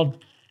call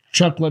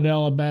Chuck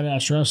Liddell a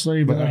badass wrestler,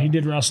 even though he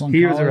did wrestle in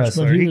college. He was a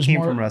wrestler. But He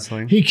came from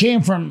wrestling. He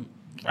came from,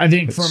 I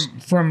think,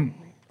 from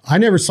I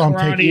never saw him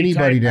take karate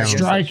anybody type down.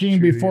 striking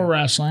true, before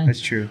wrestling.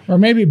 That's true. Or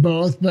maybe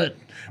both, but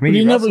mean, he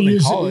he never wrestled in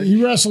used college.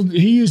 he wrestled.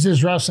 He used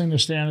his wrestling to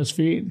stay on his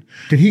feet.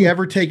 Did he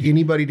ever take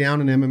anybody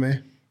down in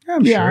MMA?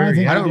 I'm Yeah, sure. I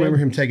think I don't did. remember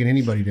him taking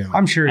anybody down.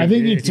 I'm sure. I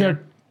think he did, took.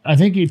 I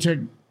think he took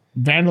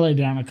Vanderlei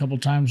down a couple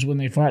times when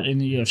they fought in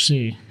the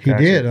UFC. He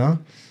Gotcha. did, huh?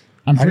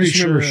 I'm I pretty just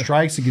sure. remember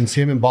strikes against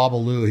him and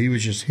Babalu. He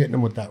was just hitting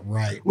him with that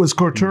right. Was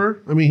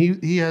Couture? I mean,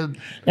 he had.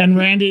 And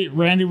Randy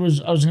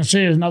was. I was going to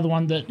say is another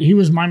one that he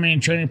was my main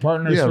training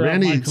partner. Yeah, throughout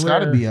my Randy's got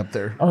to career. be up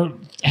there. Or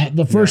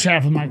the first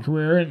half of my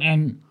career,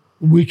 and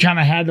we kind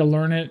of had to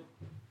learn it.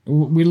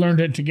 We learned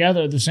it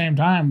together at the same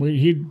time.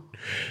 He'd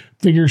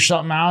figure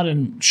something out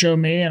and show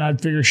me, and I'd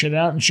figure shit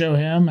out and show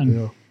him,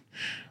 and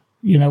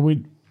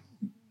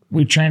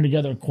we trained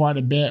together quite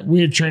a bit. We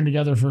had trained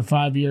together for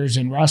 5 years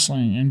in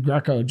wrestling and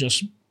Greco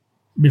just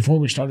before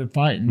we started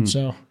fighting.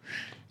 So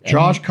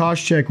Josh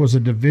Koscheck was a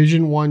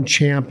Division I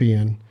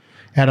champion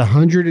at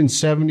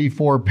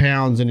 174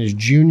 pounds in his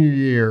junior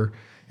year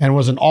and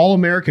was an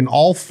All-American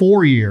all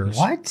 4 years.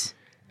 What?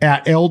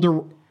 At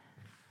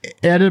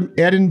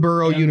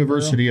Edinburgh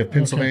University of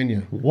Pennsylvania.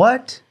 Okay.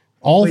 What?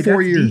 All Wait,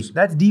 4 years.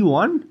 That's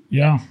D1?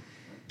 yeah.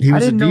 He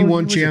was a I didn't know he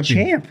D1 was champion.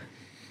 a champ.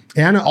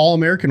 And an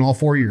All-American all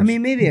 4 years. I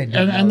mean, maybe I didn't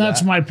know And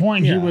that's that. my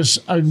point. He was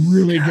a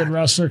really good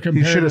wrestler He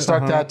compared should have to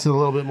stuck that to a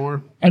little bit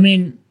more. I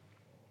mean,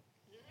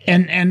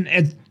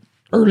 and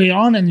early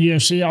on in the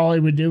UFC, all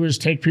he would do is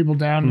take people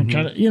down and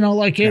kind of,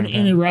 like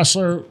any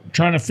wrestler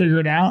trying to figure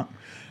it out.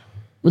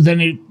 But then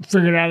he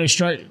figured out his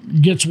strike,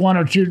 gets one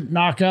or two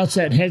knockouts,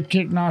 that head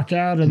kick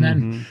knockout, and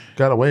then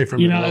Got away from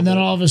it. and then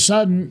all of a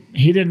sudden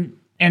he didn't.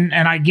 And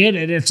I get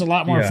it; it's a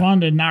lot more fun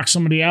to knock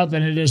somebody out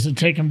than it is to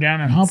take them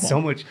down and hump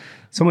them.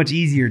 So much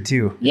easier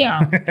too.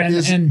 Yeah,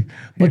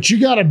 but you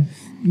got to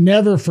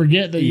never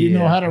forget that you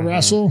know how to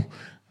wrestle.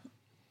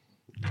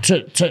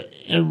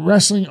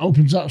 Wrestling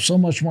opens up so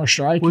much more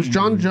striking. Was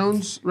John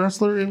Jones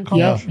wrestler in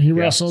college? Yeah, he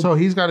wrestled. So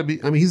he's got to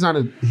be. I mean, he's not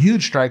a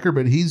huge striker,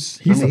 but he's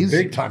a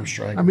big-time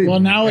striker. I mean, well,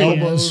 now he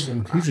elbows is.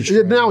 and he's a Yeah,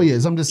 striker. now he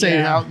is. I'm just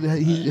saying Yeah. how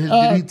he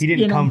He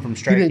didn't come from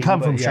striking. He didn't come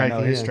but from yeah, striking,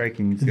 No, his yeah.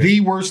 striking is good.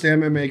 The worst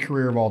MMA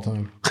career of all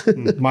time,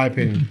 in my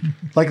opinion.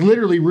 Like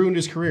literally ruined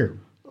his career.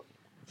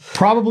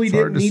 Probably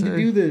hard didn't to need say.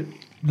 to do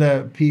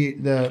the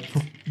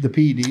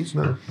PEDs.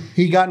 No.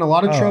 He got in a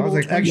lot of trouble. I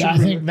was like, extra Yeah, I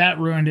think that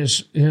ruined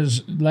his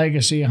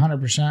legacy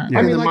 100%.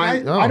 I mean, And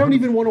like, the I don't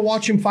even want to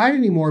watch him fight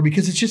anymore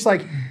because it's just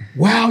like,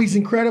 wow, he's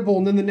incredible.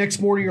 And then the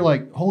next morning you're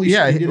like, holy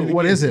Yeah, shit. He did it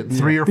what again. is it?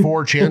 3 or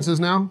 4 chances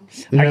now?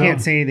 I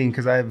can't say anything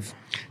because I've.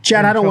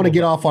 Chad, I don't want to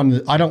get off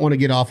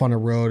on a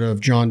road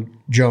of John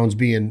Jones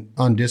being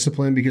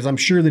undisciplined because I'm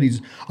sure that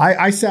he's.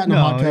 I sat in a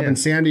hot tub in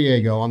San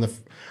Diego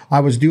I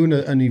was doing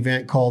an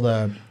event called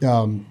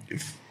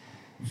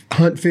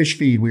Hunt Fish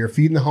Feed. We were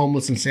feeding the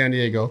homeless in San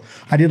Diego.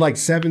 I did like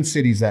 7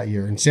 cities that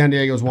year, and San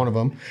Diego was one of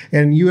them.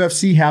 And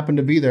UFC happened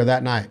to be there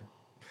that night.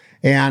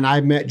 And I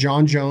met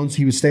John Jones.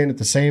 He was staying at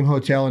the same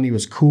hotel, and he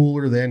was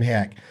cooler than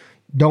heck.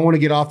 Don't want to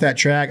get off that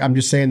track. I'm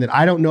just saying that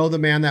I don't know the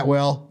man that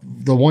well.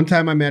 The one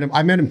time I met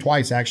him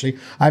twice actually.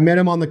 I met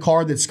him on the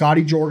card that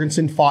Scotty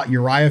Jorgensen fought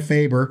Uriah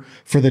Faber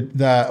for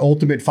the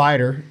Ultimate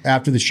Fighter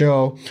after the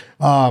show.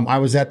 I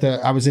was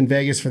in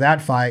Vegas for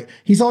that fight.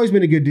 He's always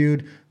been a good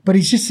dude, but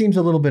he just seems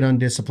a little bit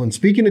undisciplined.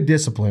 Speaking of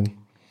discipline,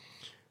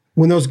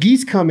 when those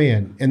geese come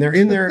in and they're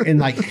in there in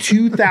like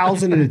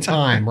 2,000 at a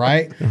time,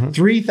 right?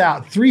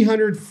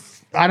 300.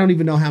 I don't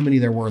even know how many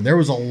there were. There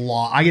was a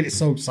lot. I get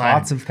so excited.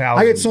 Lots of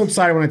thousands. I get so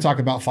excited when I talk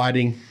about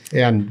fighting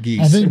and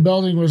geese. I think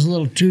Belding was a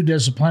little too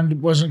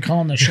disciplined. Wasn't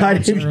calling the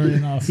shots early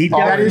enough. He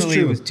that is definitely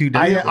true. was too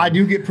disciplined. I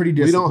do get pretty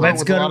disciplined. don't Let's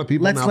with a lot go. of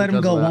people Let's now let him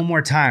because go of that. one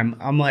more time.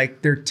 I'm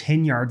like, they're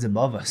 10 yards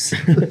above us.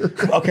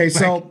 Okay,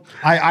 so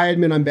I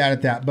admit I'm bad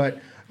at that, but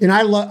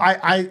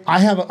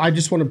I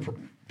just want to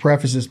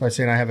preface this by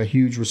saying I have a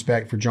huge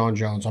respect for John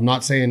Jones. I'm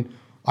not saying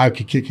I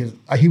could kick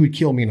he would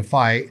kill me in a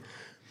fight.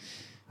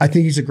 I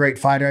think he's a great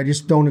fighter. I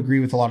just don't agree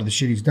with a lot of the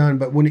shit he's done.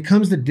 But when it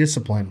comes to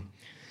discipline,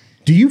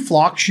 do you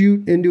flock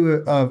shoot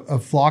into a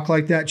flock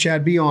like that,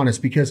 Chad? Be honest,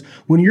 because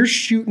when you're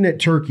shooting at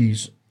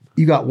turkeys,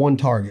 you got one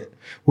target.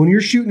 When you're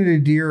shooting at a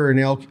deer or an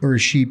elk or a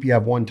sheep, you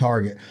have one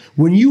target.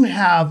 When you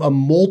have a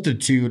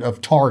multitude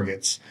of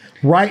targets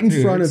right in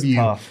front of you,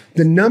 tough.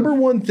 the number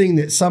one thing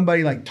that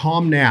somebody like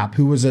Tom Knapp,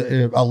 who was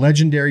a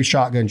legendary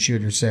shotgun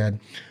shooter,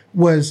 said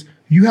was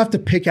you have to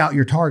pick out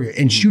your target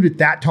and shoot at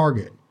that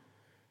target.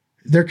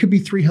 there could be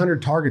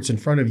 300 targets in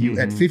front of you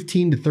at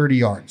 15 to 30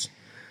 yards.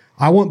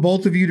 I want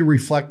both of you to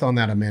reflect on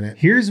that a minute.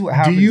 Here's what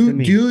happens to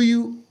me. Do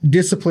you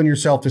discipline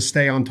yourself to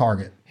stay on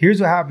target?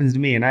 Here's what happens to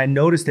me, and I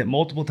noticed it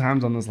multiple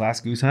times on this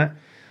last goose hunt.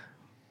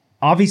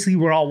 Obviously,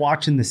 we're all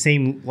watching the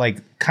same, like,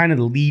 kind of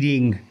the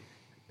leading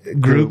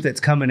group that's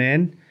coming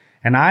in.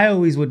 And I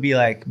always would be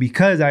like,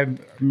 because I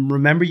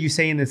remember you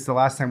saying this the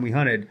last time we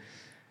hunted,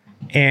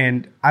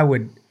 and I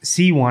would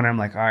see one, I'm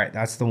like, all right,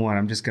 that's the one.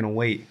 I'm just going to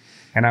wait.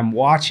 And I'm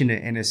watching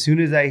it, and as soon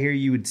as I hear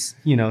you would,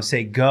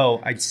 say go,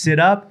 I'd sit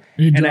up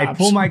and I'd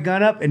pull my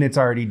gun up, and it's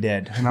already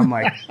dead. And I'm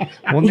like,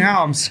 well,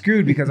 now I'm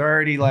screwed because I'm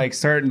already like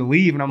starting to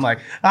leave, and I'm like,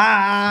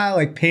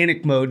 like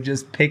panic mode,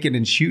 just picking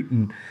and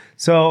shooting.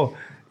 So,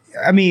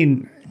 I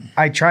mean,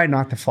 I try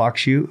not to flock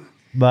shoot,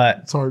 but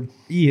it's hard.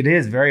 It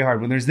is very hard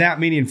when there's that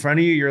many in front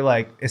of you. You're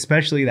like,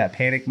 especially that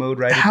panic mode,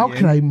 right? How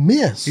could I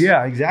miss?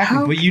 Yeah,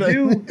 exactly. But you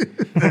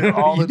do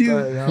all the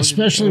time.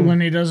 Especially when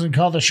he doesn't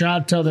call the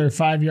shot till they're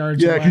 5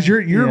 yards Yeah, away. because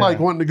you're like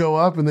wanting to go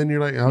up, and then you're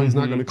like, oh, he's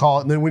not going to call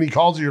it. And then when he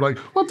calls you, you're like,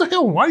 what the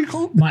hell? Why are you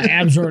calling? My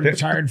abs are already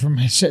tired from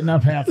sitting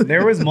up half.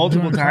 There was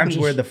multiple times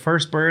where the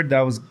first bird that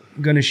I was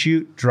going to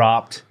shoot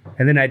dropped,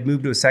 and then I'd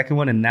move to a second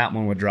one, and that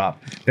one would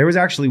drop. There was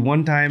actually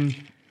one time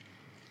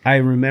I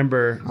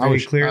remember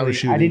very clearly.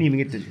 I didn't even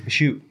get to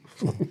shoot.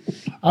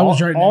 I was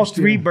right all next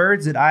to three you.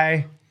 birds that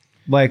I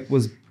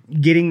was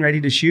getting ready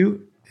to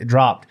shoot, it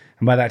dropped.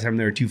 And by that time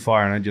they were too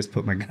far, and I just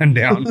put my gun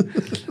down.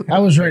 I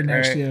was right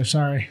next to you.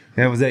 Sorry.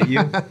 Yeah, was that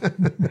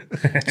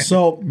you?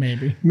 So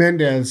Maybe.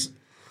 Mendes,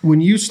 when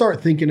you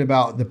start thinking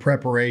about the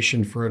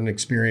preparation for an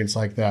experience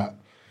like that,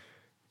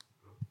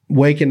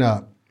 waking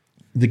up,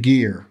 the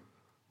gear,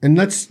 and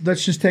let's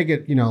just take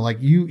it, like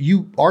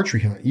you archery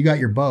hunt, you got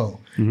your bow,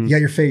 you got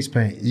your face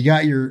paint, you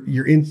got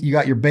you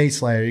got your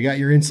base layer, you got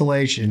your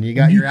insulation, you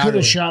got your outer. You could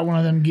have shot one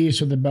of them geese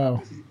with a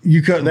bow.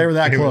 You could. They were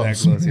that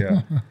close.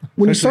 Yeah.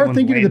 When you Especially start when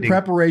thinking of the landing.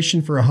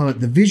 preparation for a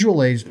hunt, the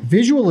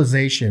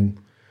visualization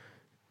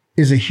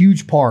is a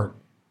huge part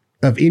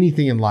of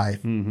anything in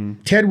life.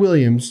 Ted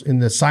Williams, in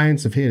The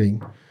Science of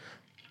Hitting,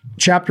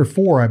 chapter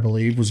 4, I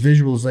believe, was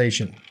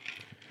visualization.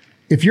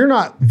 If you're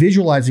not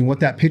visualizing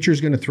what that pitcher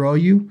is going to throw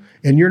you,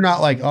 and you're not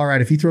like, all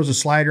right, if he throws a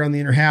slider on the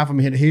inner half, I'm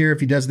going to hit it here.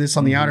 If he does this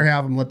on the outer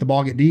half, I'm going to let the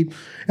ball get deep.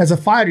 As a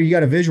fighter, you got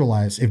to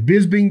visualize. If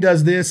Bisbing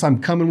does this,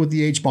 I'm coming with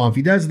the H-bomb. If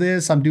he does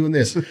this, I'm doing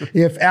this.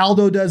 If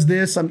Aldo does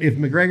this, if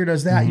McGregor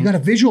does that, you got to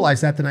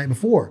visualize that the night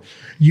before.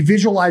 You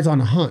visualize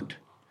on a hunt.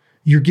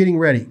 You're getting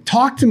ready.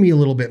 Talk to me a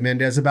little bit,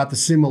 Mendes, about the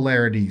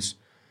similarities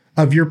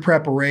of your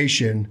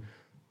preparation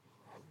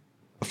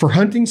for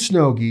hunting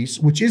snow geese,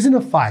 which isn't a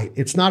fight.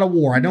 It's not a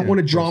war. I don't want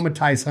to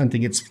dramatize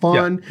hunting. It's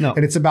fun,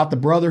 and it's about the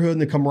brotherhood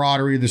and the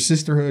camaraderie, the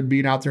sisterhood,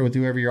 being out there with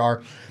whoever you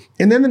are.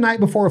 And then the night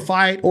before a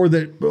fight or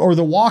the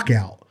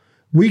walkout,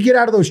 we get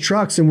out of those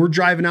trucks and we're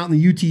driving out in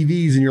the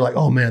UTVs, and you're like,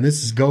 oh man,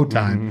 this is go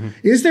time.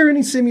 Is there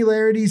any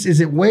similarities? Is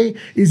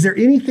there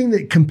anything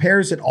that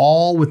compares at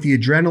all with the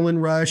adrenaline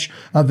rush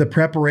of the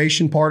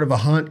preparation part of a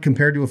hunt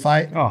compared to a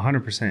fight? Oh,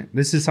 100%.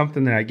 This is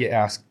something that I get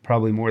asked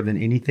probably more than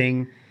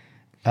anything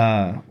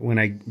when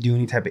I do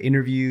any type of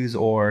interviews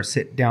or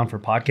sit down for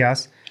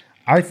podcasts.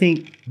 I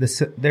think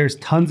there's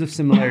tons of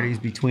similarities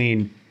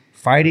between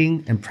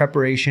fighting and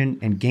preparation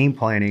and game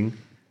planning,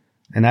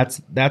 and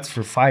that's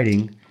for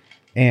fighting,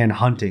 and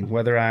hunting.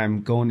 Whether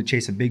I'm going to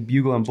chase a big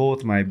bugle and bull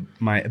with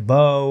my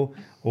bow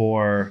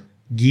or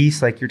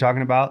geese like you're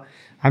talking about.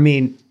 I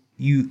mean,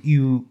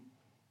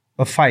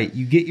 a fight,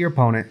 you get your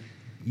opponent,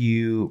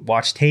 you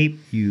watch tape,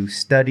 you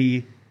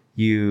study,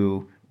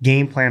 you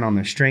game plan on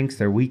their strengths,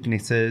 their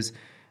weaknesses,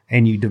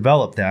 and you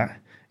develop that.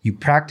 You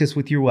practice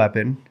with your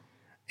weapon,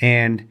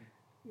 and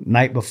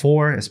night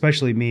before,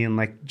 especially me, and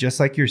like just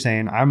like you're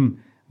saying,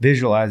 I'm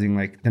visualizing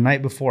like the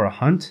night before a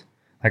hunt.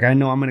 Like I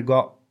know I'm going to go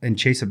out and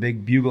chase a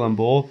big bugle and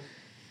bull.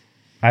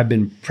 I've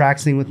been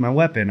practicing with my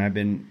weapon. I've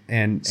been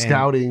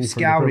scouting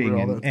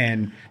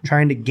and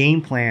trying to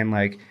game plan.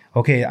 Like,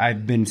 okay,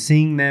 I've been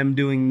seeing them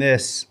doing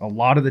this a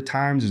lot of the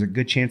times. There's a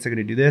good chance they're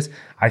going to do this.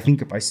 I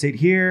think if I sit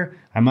here,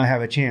 I might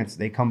have a chance.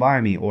 They come by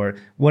me or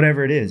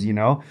whatever it is,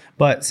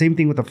 But same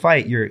thing with a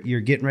fight. You're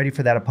getting ready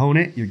for that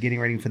opponent. You're getting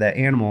ready for that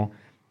animal.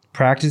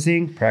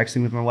 Practicing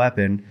with my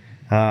weapon,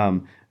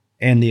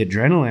 and the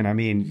adrenaline. I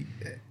mean,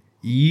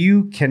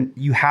 you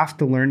have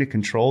to learn to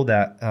control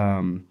that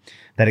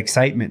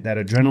excitement, that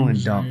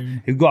adrenaline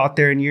dump. You go out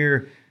there and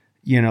you're,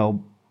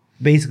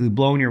 basically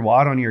blowing your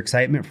wad on your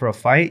excitement for a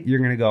fight. You're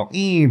gonna go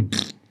in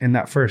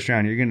that first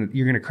round.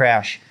 You're gonna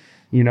crash.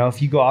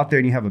 If you go out there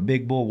and you have a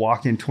big bull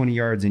walk in 20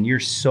 yards and you're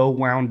so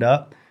wound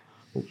up,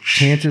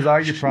 chances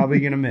are you're probably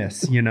gonna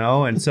miss.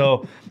 And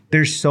so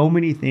there's so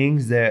many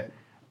things that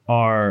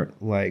are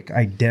like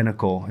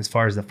identical as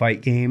far as the fight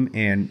game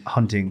and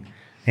hunting.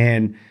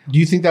 And do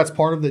you think that's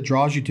part of that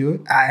draws you to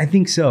it? I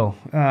think so.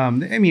 I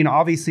mean,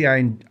 obviously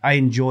I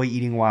enjoy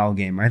eating wild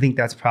game. I think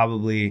that's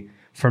probably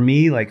for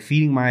me, like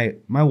feeding my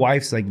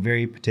wife's like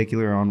very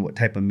particular on what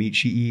type of meat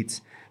she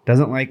eats.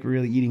 Doesn't like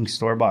really eating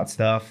store-bought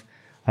stuff.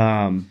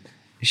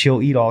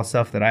 She'll eat all the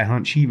stuff that I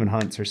hunt. She even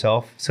hunts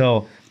herself.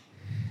 So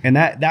And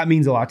that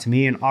means a lot to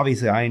me. And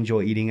obviously I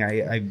enjoy eating.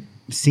 I've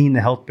seen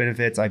the health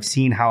benefits. I've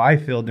seen how I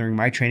feel during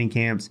my training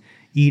camps,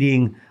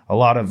 eating a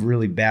lot of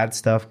really bad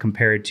stuff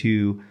compared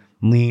to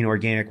lean,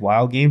 organic,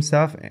 wild game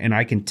stuff. And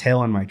I can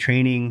tell in my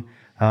training,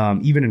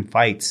 even in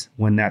fights,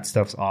 when that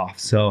stuff's off.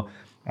 So,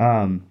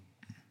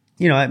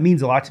 it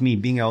means a lot to me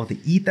being able to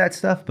eat that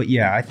stuff. But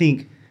yeah, I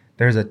think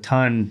there's a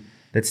ton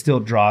that still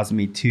draws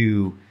me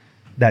to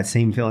that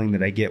same feeling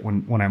that I get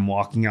when I'm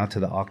walking out to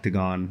the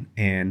octagon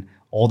and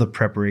all the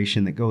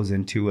preparation that goes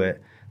into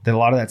it, that a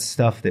lot of that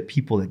stuff that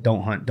people that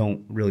don't hunt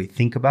don't really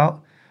think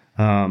about.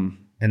 And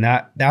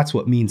that's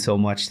what means so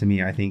much to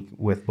me, I think,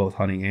 with both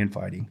hunting and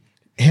fighting.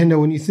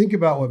 Hendo, when you think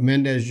about what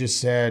Mendes just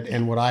said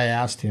and what I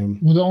asked him.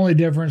 Well, the only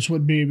difference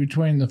would be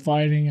between the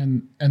fighting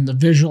and the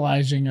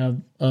visualizing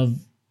of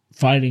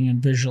fighting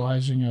and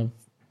visualizing of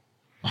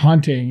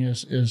hunting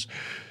is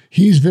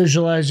he's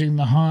visualizing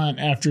the hunt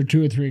after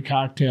 2 or 3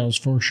 cocktails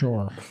for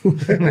sure.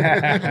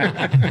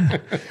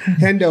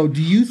 Hendo,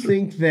 do you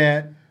think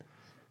that,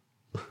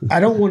 I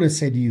don't want to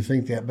say do you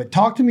think that, but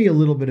talk to me a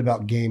little bit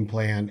about game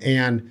plan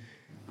and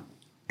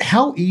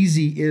how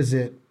easy is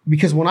it?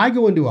 Because when I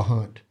go into a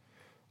hunt,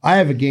 I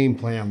have a game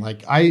plan.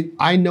 Like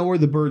I know where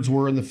the birds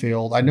were in the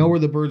field. I know where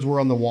the birds were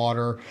on the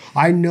water.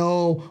 I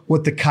know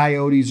what the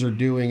coyotes are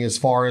doing as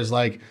far as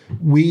like,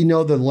 we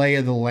know the lay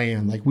of the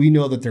land. Like we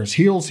know that there's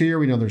hills here.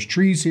 We know there's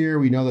trees here.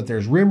 We know that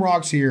there's rim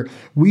rocks here.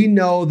 We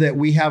know that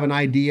we have an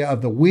idea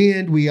of the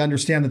wind. We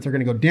understand that they're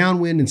going to go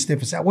downwind and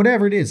sniff us out,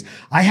 whatever it is.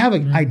 I have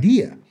an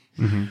idea.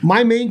 Mm-hmm.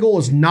 My main goal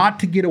is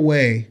not to get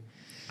away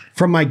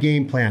from my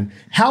game plan.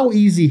 How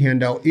easy,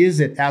 Hendo,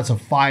 is it as a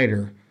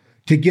fighter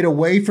to get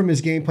away from his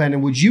game plan?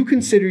 And would you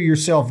consider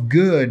yourself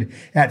good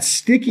at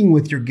sticking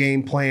with your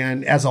game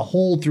plan as a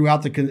whole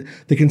throughout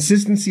the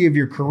consistency of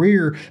your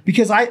career?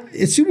 Because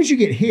as soon as you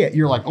get hit,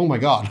 you're like, oh my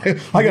God,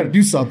 I got to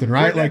do something,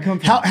 right? Like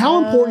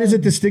how important is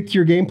it to stick to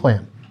your game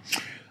plan?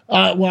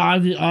 Well,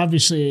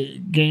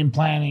 obviously game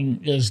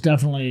planning is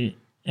definitely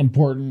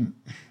important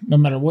no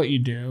matter what you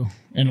do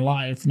in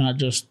life, not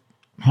just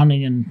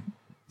hunting and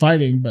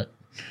fighting. But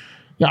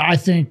yeah, I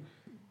think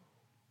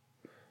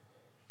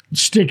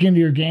sticking to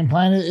your game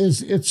plan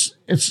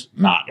it's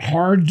not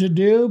hard to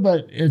do,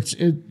 but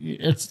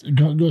it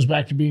goes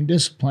back to being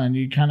disciplined.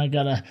 You kind of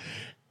gotta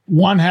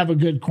have a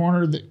good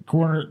corner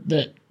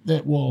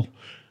that will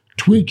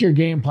tweak your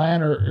game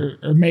plan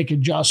or make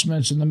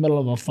adjustments in the middle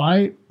of a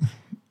fight,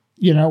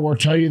 or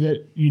tell you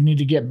that you need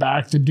to get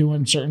back to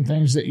doing certain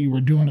things that you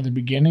were doing at the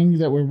beginning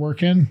that were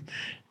working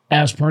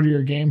as part of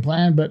your game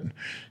plan. But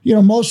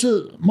most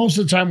of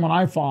the time when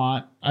I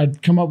fought,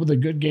 I'd come up with a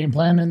good game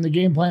plan, and the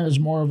game plan is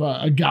more of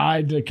a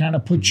guide to kind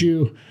of put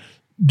you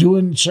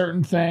doing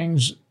certain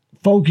things,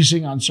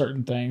 focusing on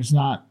certain things,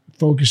 not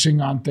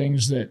focusing on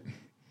things that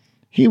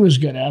he was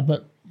good at,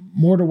 but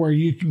more to where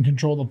you can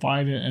control the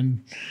fight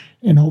and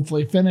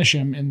hopefully finish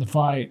him in the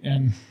fight.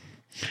 And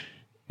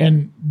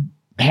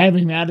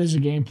having that as a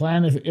game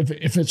plan,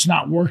 if it's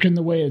not working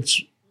the way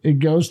it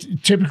goes,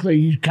 typically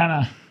you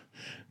kind of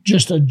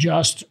just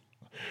adjust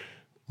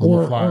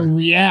or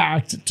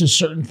react to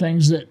certain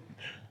things that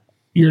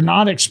you're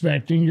not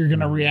expecting. You're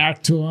going to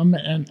react to them.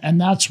 And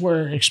that's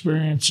where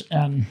experience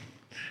and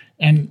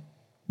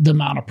the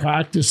amount of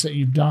practice that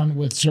you've done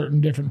with certain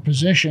different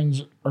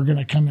positions are going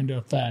to come into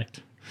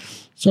effect.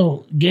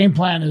 So game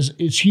plan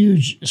is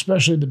huge,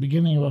 especially at the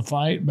beginning of a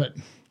fight, but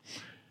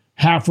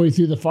halfway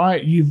through the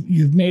fight,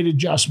 you've made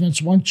adjustments.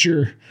 Once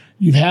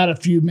you've had a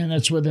few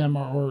minutes with him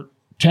or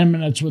 10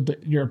 minutes with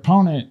your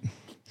opponent,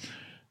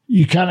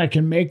 you kind of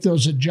can make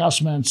those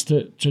adjustments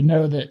to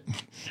know that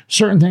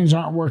certain things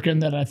aren't working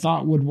that I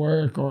thought would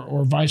work,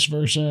 or vice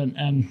versa.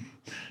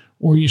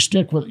 Or you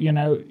stick with,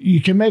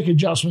 you can make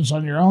adjustments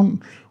on your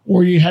own,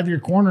 or you have your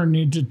corner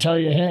need to tell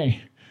you,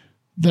 hey,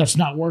 that's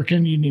not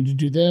working. You need to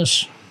do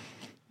this.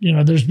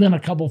 There's been a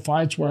couple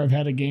fights where I've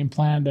had a game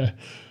plan to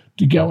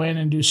go in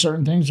and do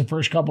certain things the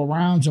first couple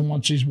rounds. And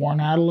once he's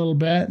worn out a little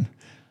bit,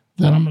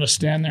 then I'm going to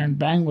stand there and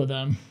bang with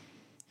him.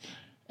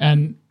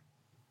 And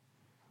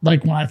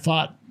like when I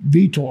fought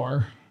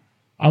Vitor,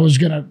 I was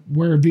going to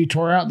wear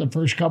Vitor out the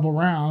first couple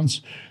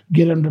rounds,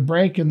 get him to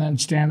break, and then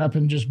stand up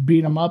and just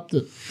beat him up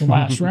the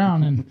last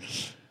round. And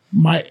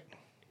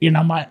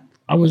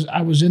I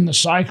was in the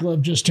cycle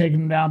of just taking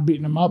him down,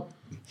 beating him up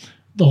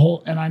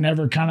and I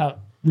never kind of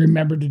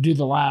remembered to do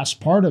the last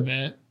part of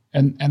it.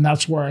 And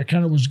that's where I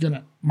kind of was going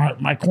to,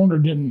 my corner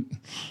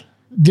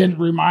didn't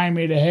remind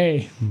me to,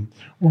 hey,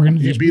 we're going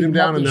to just beat him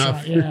down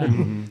enough. Yeah.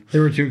 They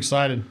were too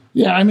excited.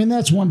 Yeah, I mean,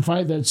 that's one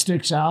fight that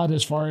sticks out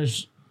as far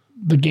as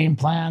the game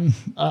plan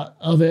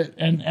of it,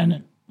 and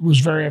it was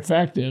very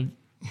effective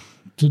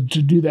to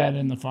do that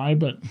in the fight,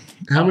 but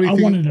I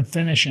wanted to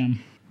finish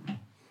him.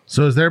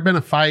 So has there been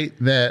a fight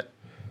that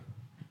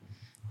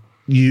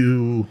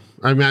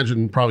I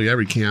imagine probably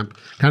every camp,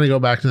 kind of go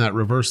back to that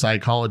reverse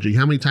psychology.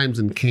 How many times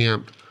in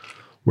camp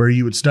where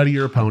you would study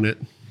your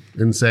opponent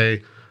and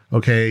say,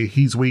 okay,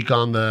 he's weak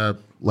on the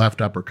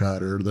left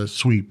uppercut or the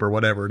sweep or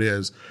whatever it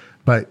is,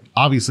 but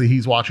obviously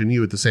he's watching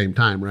you at the same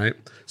time, right?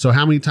 So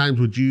how many times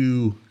would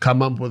you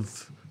come up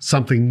with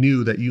something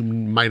new that you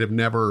might have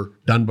never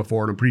done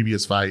before in a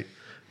previous fight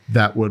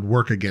that would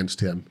work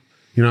against him.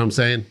 You know what I'm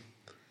saying?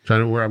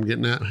 Trying to know where I'm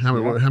getting at. How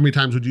many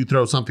times would you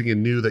throw something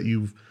in new that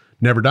you've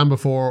never done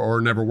before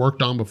or never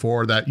worked on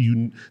before that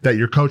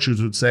your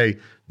coaches would say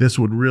this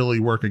would really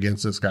work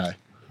against this guy?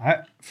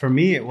 For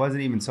me, it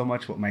wasn't even so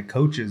much what my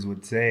coaches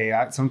would say.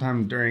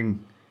 Sometimes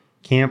during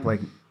camp,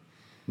 like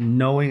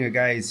knowing a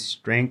guy's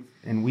strength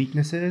and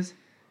weaknesses.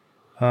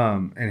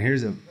 And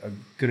here's a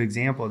good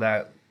example of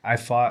that. I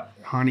fought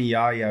Hani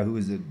Yahya, who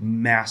was a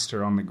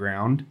master on the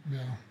ground.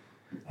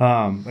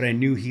 Yeah. But I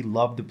knew he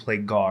loved to play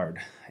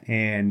guard.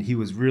 And he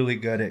was really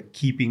good at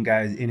keeping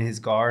guys in his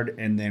guard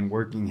and then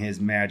working his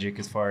magic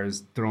as far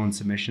as throwing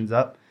submissions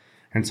up.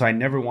 And so I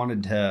never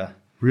wanted to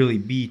really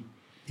be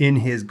in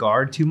his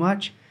guard too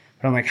much.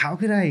 But I'm like, how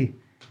could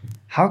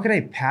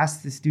I pass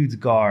this dude's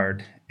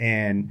guard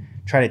and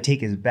try to take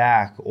his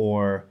back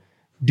or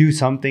do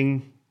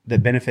something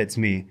that benefits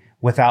me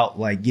without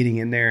like getting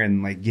in there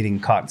and like getting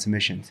caught in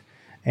submissions?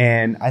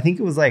 And I think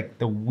it was like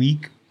the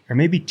week or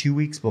maybe 2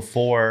 weeks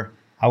before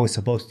I was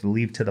supposed to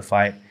leave to the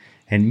fight.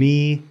 And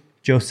me,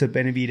 Joseph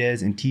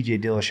Benavidez, and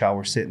TJ Dillashaw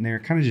were sitting there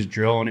kind of just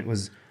drilling. It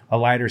was a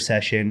lighter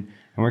session,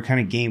 and we're kind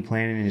of game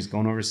planning and just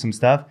going over some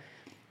stuff.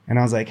 And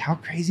I was like, how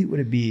crazy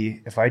would it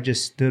be if I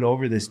just stood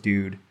over this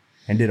dude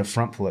and did a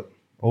front flip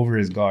over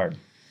his guard?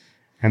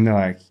 And they're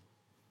like,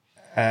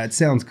 it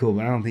sounds cool,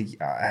 but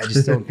I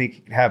just don't think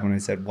it could happen. I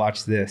said,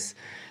 watch this.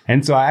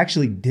 And so I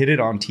actually did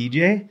it on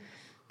TJ,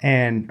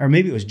 or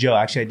maybe it was Joe.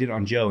 Actually, I did it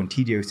on Joe, and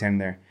TJ was standing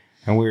there.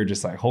 And we were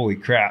just like, holy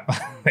crap,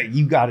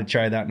 you got to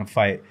try that in a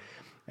fight.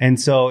 And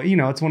so,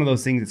 it's one of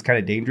those things that's kind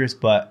of dangerous,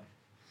 but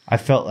I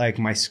felt like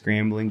my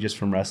scrambling just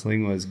from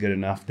wrestling was good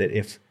enough that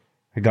if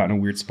I got in a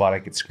weird spot, I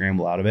could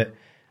scramble out of it.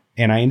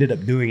 And I ended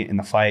up doing it in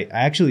the fight. I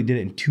actually did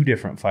it in 2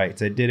 different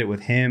fights. I did it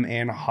with him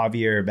and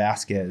Javier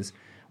Vasquez,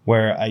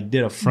 where I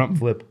did a front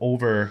flip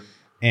over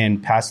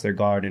and passed their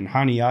guard. And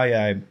Hani Yahya,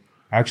 I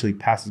actually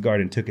passed his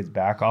guard and took his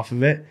back off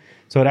of it.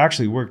 So it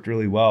actually worked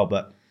really well.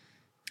 But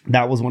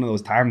that was one of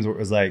those times where it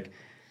was like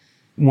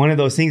one of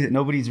those things that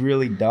nobody's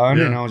really done.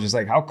 Yeah. And I was just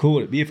like, how cool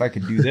would it be if I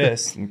could do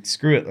this? And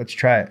screw it, let's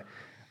try it.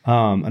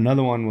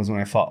 Another one was when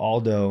I fought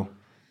Aldo,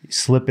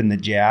 slipping the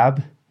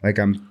jab. Like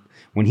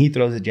when he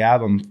throws a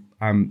jab,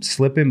 I'm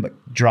slipping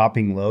but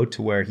dropping low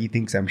to where he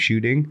thinks I'm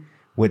shooting,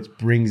 which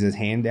brings his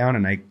hand down,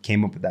 and I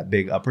came up with that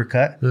big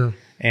uppercut. Yeah.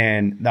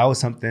 And that was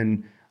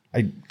something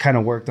I kind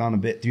of worked on a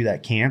bit through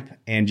that camp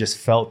and just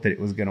felt that it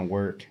was going to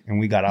work. And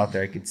we got out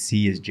there, I could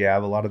see his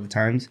jab a lot of the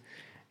times,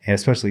 and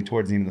especially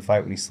towards the end of the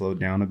fight when he slowed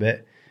down a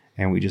bit,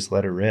 and we just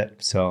let it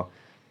rip. So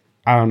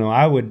I don't know.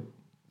 I would,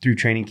 through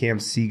training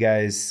camps, see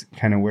guys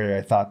kind of where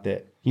I thought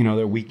that,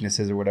 their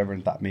weaknesses or whatever,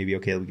 and thought maybe,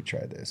 okay, we could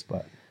try this.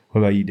 But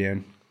what about you,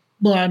 Dan?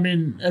 Well, I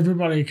mean,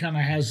 everybody kind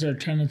of has their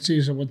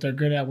tendencies of what they're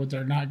good at, what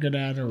they're not good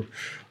at, or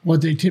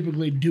what they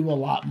typically do a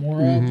lot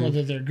more of,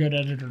 whether they're good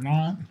at it or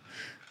not.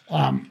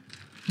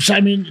 So,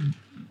 I mean,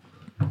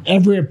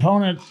 every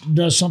opponent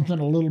does something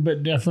a little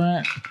bit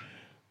different.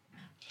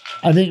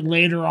 I think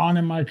later on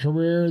in my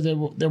career,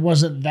 there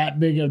wasn't that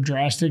big of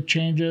drastic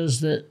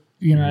changes that,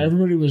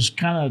 everybody was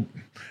kind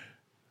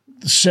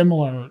of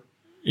similar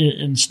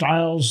in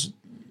styles,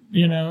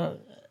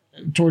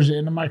 towards the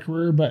end of my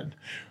career. But,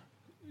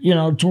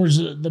 towards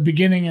the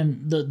beginning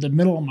and the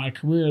middle of my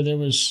career, there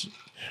was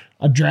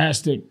a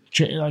drastic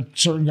change. Like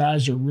certain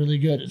guys are really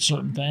good at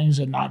certain things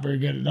and not very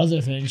good at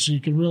other things. So you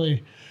can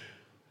really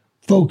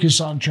focus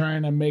on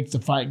trying to make the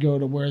fight go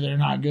to where they're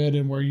not good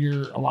and where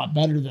you're a lot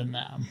better than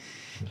them.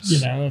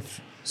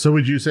 So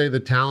would you say the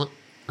talent,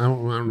 I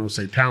don't know,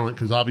 say talent,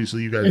 because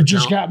obviously you guys it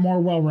just got more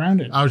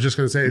well-rounded. I was just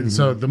going to say,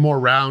 so the more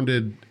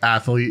rounded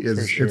athlete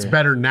it's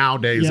better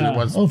nowadays than it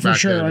was back for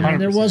sure. then. I mean,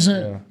 there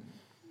wasn't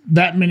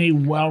that many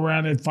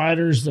well-rounded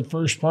fighters the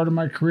first part of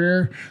my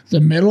career. The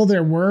middle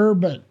there were,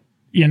 but,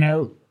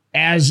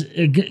 as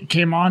it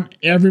came on,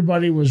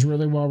 everybody was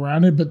really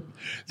well-rounded, but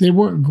they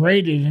weren't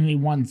great at any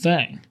one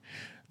thing.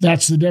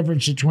 That's the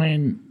difference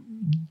between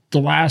the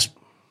last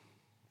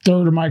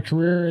third of my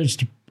career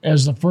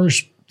as the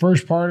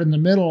first part in the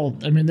middle.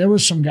 I mean, there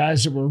was some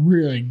guys that were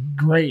really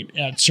great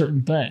at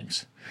certain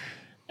things,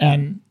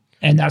 and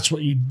that's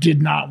what you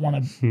did not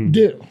want to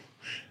do.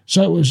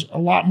 So it was a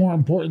lot more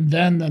important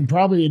then than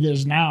probably it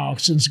is now,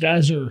 since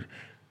guys are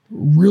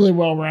really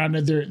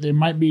well-rounded. They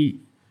might be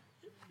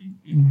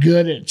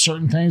good at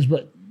certain things,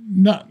 but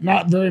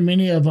not very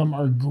many of them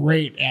are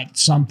great at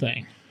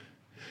something.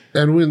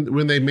 And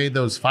when they made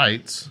those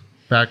fights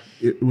back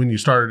when you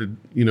started,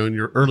 in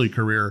your early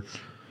career,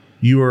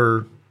 you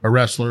were a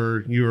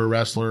wrestler. You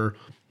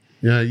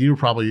were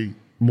probably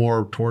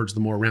more towards the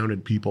more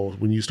rounded people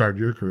when you started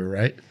your career,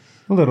 right?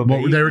 A little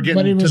bit. They were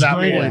getting to that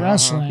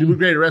point. You were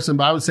great at wrestling,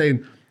 but I was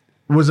saying,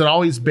 was it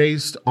always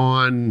based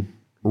on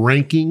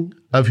ranking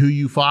of who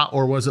you fought,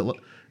 or was it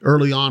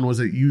early on? Was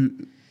it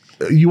you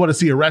want to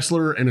see a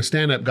wrestler and a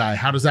stand-up guy?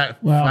 How does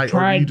that fight?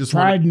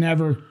 Pride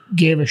never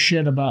gave a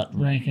shit about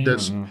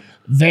rankings.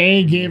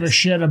 They gave a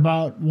shit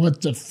about what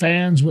the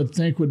fans would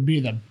think would be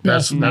the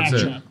best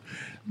matchup.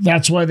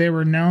 that's why they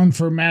were known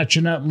for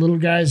matching up little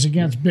guys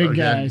against big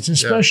guys,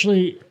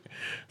 especially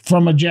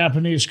from a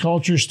Japanese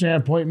culture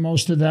standpoint.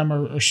 Most of them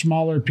are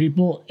smaller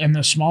people, and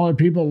the smaller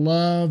people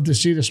love to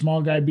see the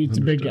small guy beat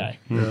the big guy.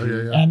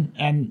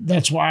 And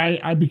that's why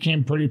I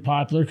became pretty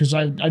popular, because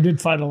I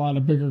did fight a lot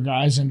of bigger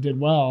guys and did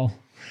well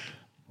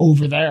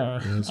over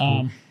there.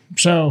 Cool.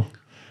 So,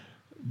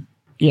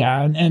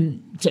 yeah,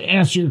 and to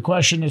answer your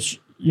question, it's,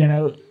 you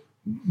know,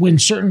 when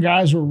certain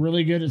guys were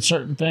really good at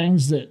certain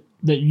things that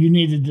you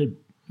needed to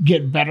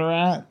get better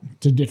at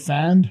to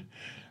defend,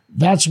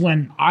 that's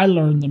when I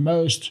learned the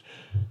most.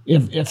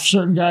 If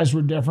certain guys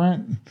were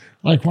different,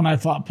 like when I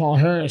fought Paul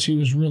Harris, he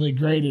was really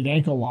great at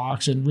ankle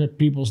locks and ripped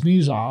people's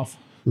knees off.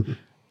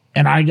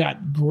 And I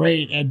got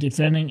great at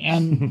defending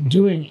and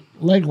doing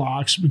leg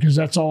locks, because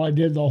that's all I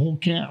did the whole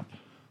camp.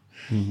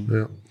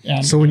 And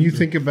so when you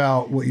think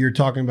about what you're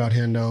talking about,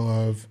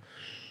 Hendo, of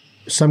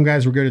some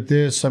guys were good at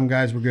this, some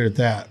guys were good at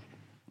that.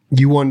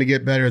 You wanted to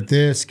get better at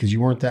this because you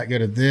weren't that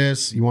good at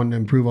this. You wanted to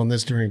improve on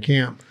this during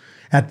camp.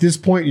 At this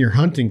point in your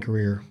hunting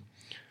career,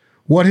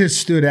 what has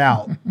stood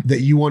out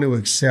that you want to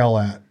excel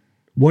at?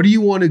 What do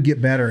you want to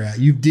get better at?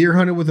 You've deer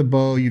hunted with a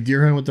bow. You've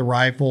deer hunted with the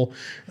rifle.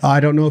 I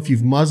don't know if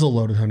you've muzzle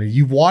loaded hunted.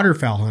 You've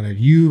waterfowl hunted.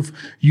 You've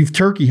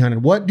turkey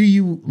hunted. What do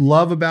you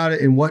love about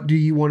it, and what do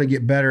you want to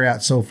get better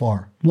at so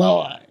far?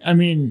 Well, I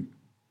mean,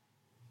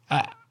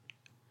 I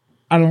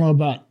don't know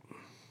about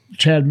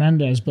Chad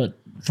Mendes, but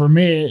for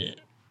me,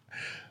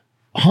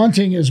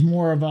 hunting is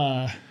more of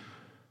a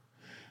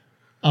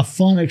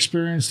fun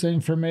experience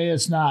thing for me.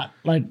 It's not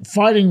like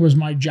fighting was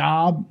my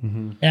job,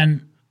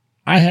 and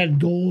I had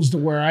goals to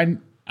where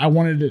I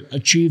wanted to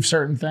achieve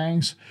certain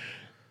things,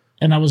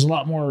 and I was a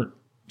lot more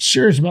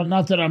serious about it.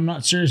 Not that I'm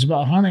not serious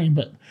about hunting,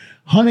 but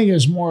hunting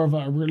is more of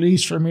a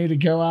release for me to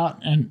go out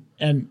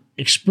and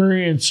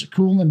experience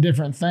cool and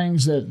different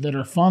things that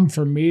are fun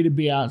for me to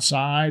be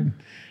outside.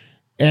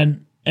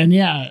 And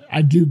yeah,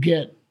 I do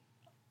get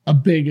a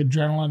big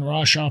adrenaline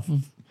rush off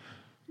of,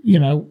 you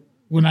know,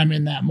 when I'm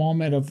in that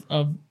moment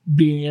of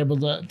being able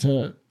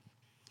to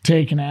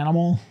take an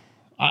animal.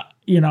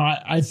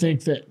 I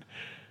think that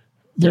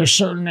there's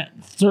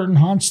certain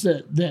hunts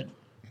that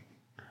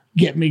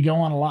get me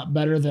going a lot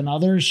better than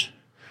others,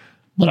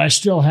 but I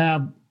still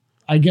have,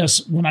 I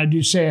guess when I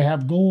do say I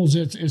have goals,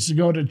 it's to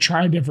go to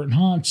try different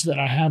hunts that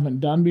I haven't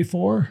done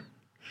before,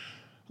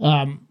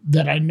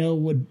 that I know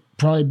would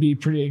probably be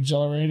pretty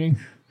exhilarating.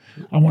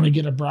 I want to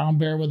get a brown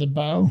bear with a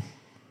bow.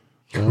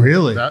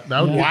 Really? That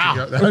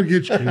would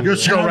get you.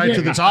 Just go right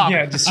to the top.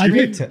 Yeah, just I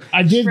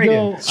did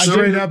go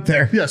straight up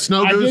there. Yeah,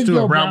 snow goes to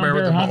a brown bear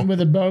with a hunting bow.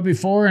 with a bow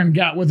before, and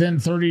got within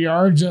 30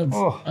 yards of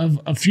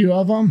a few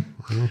of them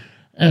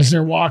as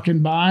they're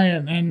walking by,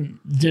 and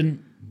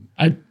didn't.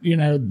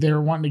 They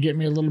were wanting to get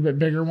me a little bit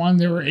bigger one.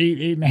 They were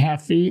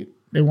 8.5 feet.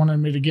 They wanted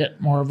me to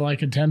get more of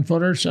like a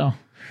 10-footer, so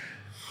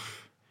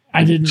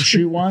I didn't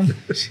shoot one.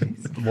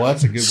 Well,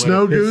 that's a good way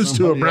Snow goose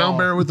to a brown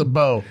bear with a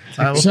bow.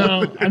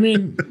 So, I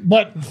mean,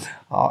 but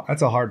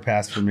that's a hard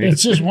pass for me.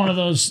 it's just one of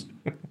those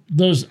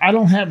I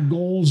don't have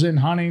goals in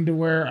hunting to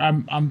where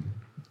I'm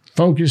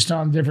focused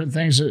on different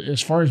things as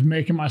far as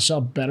making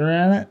myself better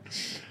at it.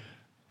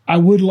 I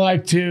would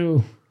like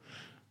to,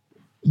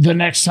 the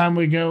next time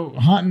we go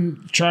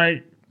hunting,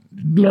 try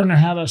learning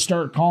how to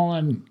start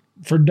calling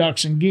for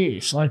ducks and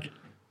geese. Like,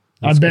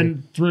 I've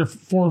been 3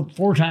 or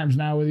 4 times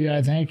now with you,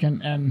 I think,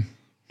 and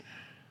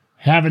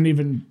haven't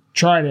even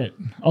tried it.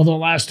 Although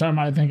last time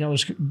I think I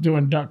was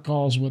doing duck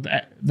calls with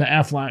the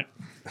Aflac.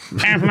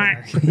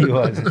 Aflac. He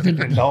was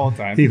the whole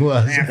time. He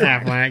was.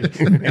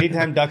 Aflac.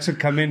 Anytime ducks would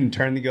come in and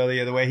turn to go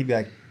the other way, he'd be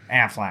like,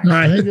 Aflac. No,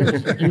 I think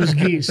it was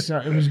geese.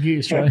 It was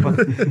geese, right?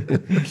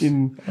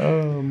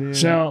 Oh man.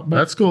 So,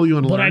 That's cool. You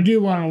want to learn? But I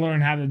do want to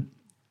learn how to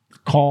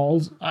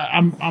call.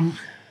 I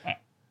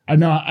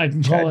know I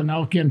can call an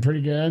elk in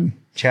pretty good.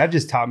 Chad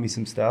just taught me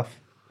some stuff.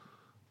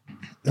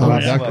 Oh,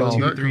 Last, duck what, call.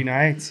 2-3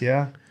 nights,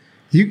 yeah.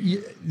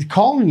 You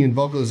calling and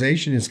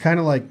vocalization is kind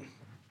of like,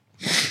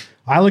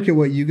 I look at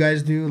what you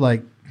guys do,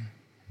 like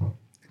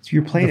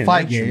You're playing the an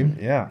fight instrument.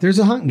 game. Yeah. There's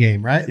a hunt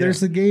game, right? Yeah. There's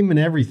the game and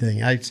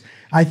everything.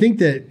 I think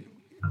that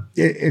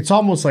it's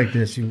almost like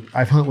this.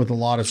 I've hunted with a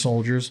lot of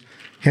soldiers.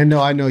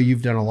 Hendo, I know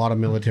you've done a lot of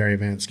military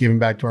events, giving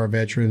back to our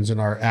veterans and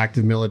our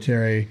active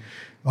military,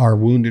 our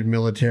wounded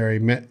military.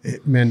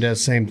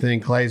 Mendes, same thing.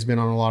 Clay's been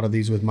on a lot of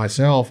these with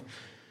myself.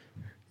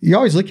 You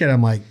always look at it,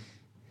 I'm like,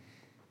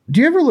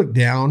 do you ever look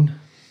down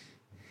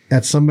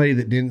at somebody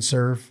that didn't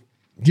serve?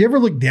 Do you ever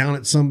look down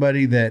at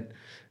somebody that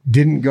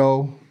didn't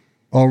go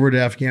over to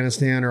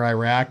Afghanistan or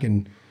Iraq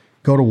and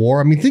go to war?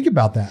 I mean, think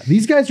about that.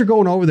 These guys are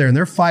going over there and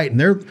they're fighting.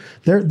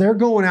 They're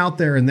going out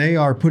there and they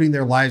are putting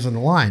their lives on the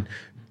line.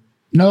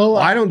 No,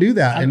 I don't do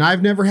that. And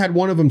I've never had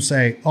one of them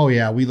say, oh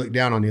yeah, we look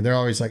down on you. They're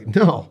always like,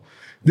 no,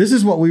 this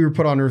is what we were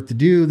put on earth to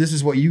do. This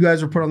is what you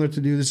guys were put on earth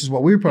to do. This is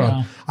what we were put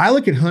on. I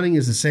look at hunting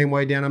as the same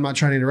way, Dan. I'm not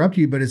trying to interrupt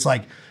you, but it's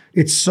like,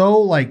 it's so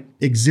like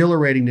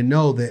exhilarating to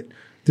know that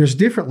there's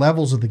different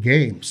levels of the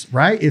games,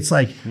 right? It's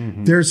like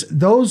there's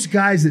those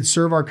guys that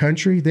serve our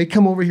country. They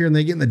come over here and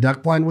they get in the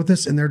duck blind with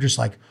us and they're just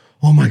like,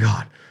 oh my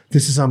God,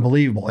 this is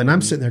unbelievable. And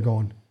I'm sitting there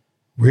going,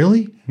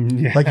 really?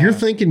 Yeah. Like you're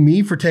thanking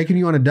me for taking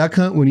you on a duck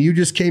hunt when you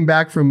just came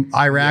back from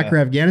Iraq or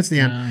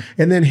Afghanistan. Yeah.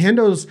 And then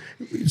Hendo's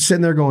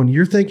sitting there going,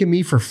 you're thanking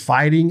me for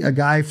fighting a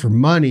guy for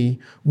money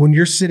when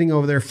you're sitting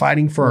over there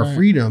fighting for our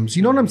freedoms.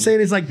 You know what I'm saying?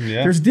 It's like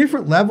there's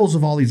different levels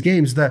of all these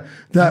games. The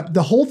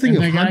whole thing and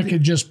of the hunting, guy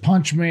could just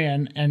punch me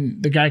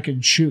and the guy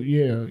could shoot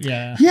you.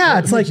 Yeah. Yeah,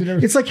 it's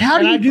like how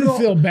do you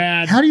feel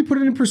bad. How do you put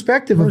it in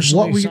perspective of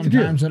what we get to do?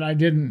 Sometimes that I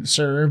didn't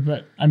serve,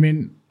 but I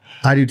mean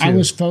I do too. I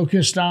was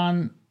focused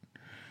on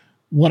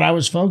what I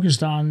was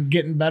focused on,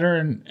 getting better,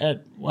 and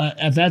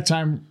at that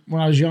time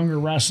when I was younger,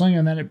 wrestling,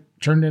 and then it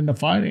turned into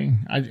fighting.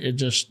 It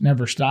just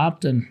never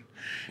stopped, and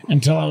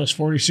until I was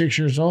 46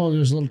 years old, it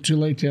was a little too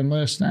late to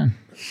enlist then.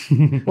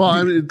 Well,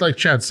 I mean, like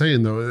Chad's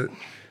saying though,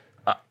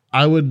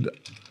 I would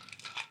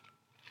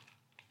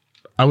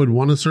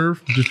want to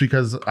serve just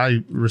because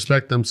I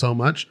respect them so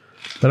much,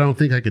 but I don't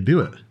think I could do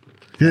it.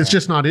 It's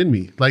just not in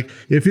me. Like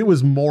if it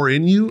was more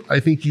in you, I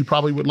think you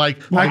probably would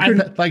like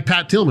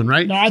Pat Tillman,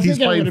 right? No, I think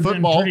I would have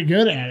been pretty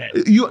good at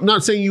it. You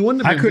not saying you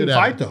wouldn't have been good at it.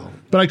 I couldn't fight though.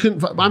 But I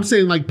couldn't. I'm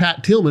saying like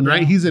Pat Tillman,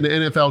 right? He's in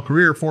an NFL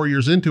career, 4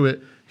 years into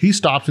it. He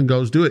stops and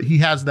goes do it. He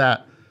has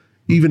that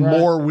even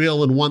more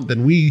will and want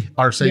than we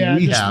are saying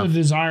we have. The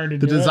desire to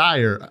do it.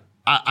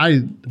 I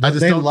just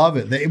they love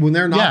it. When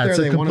they're not there,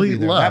 they want to be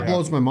there. Love. That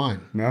blows my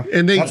mind. Yeah.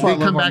 And they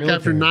come back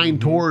after 9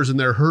 tours and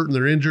they're hurt and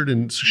they're injured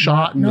and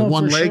shot and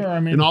one leg, sure.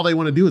 And all they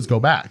want to do is go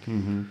back.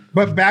 Mm-hmm.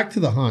 But back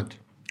to the hunt.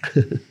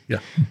 Yeah.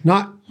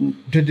 Not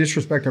to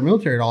disrespect our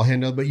military at all,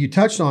 Hendo, but you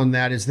touched on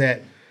that is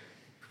that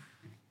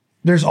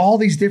there's all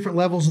these different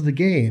levels of the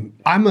game.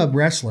 I'm a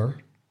wrestler.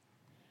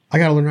 I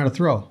got to learn how to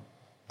throw.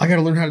 I got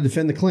to learn how to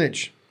defend the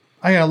clinch.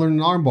 I got to learn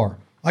an arm bar.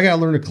 I got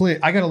to learn a clinch.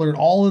 I got to learn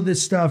all of this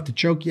stuff to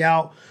choke you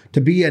out, to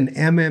be an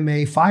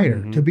MMA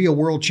fighter, to be a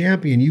world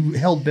champion. You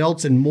held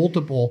belts in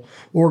multiple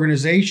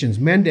organizations.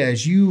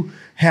 Mendes, you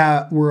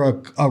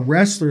were a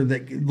wrestler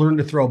that learned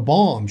to throw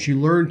bombs. You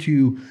learned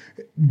to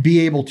be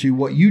able to,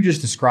 what you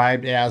just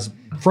described as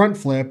front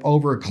flip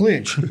over a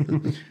clinch.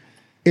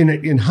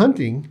 In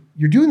hunting,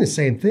 you're doing the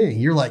same thing.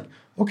 You're like,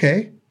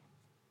 okay,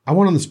 I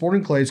went on the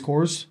sporting clays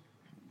course,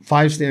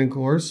 5-stand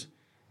course.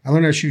 I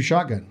learned how to shoot a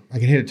shotgun. I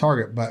can hit a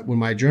target, but when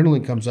my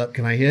adrenaline comes up,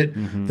 can I hit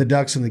the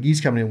ducks and the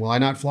geese coming in? Will I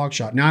not flock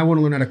shot? Now I want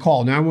to learn how to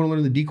call. Now I want to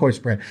learn the decoy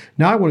spread.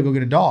 Now I want to go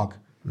get a dog.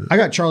 I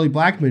got Charlie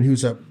Blackman,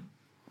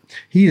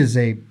 he is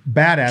a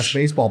badass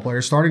baseball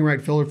player, starting right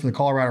fielder for the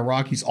Colorado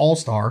Rockies,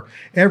 all-star.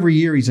 Every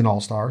year he's an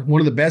all-star. One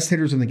of the best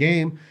hitters in the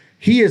game.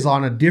 He is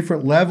on a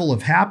different level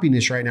of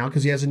happiness right now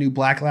because he has a new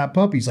black lab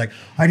puppy. He's like,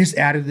 I just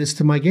added this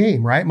to my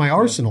game, right? My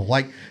arsenal.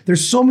 Like,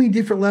 there's so many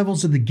different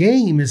levels of the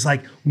game. It's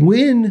like,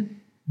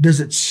 when does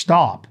it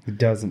stop? It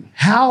doesn't.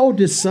 How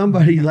does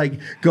somebody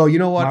go, you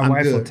know what? My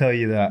wife will tell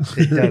you that.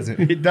 It doesn't.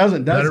 It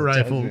doesn't. Better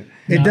rifle.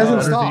 It doesn't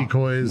better stop.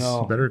 Decoys.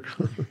 No. Better.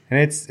 And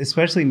it's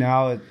especially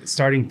now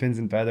starting Fins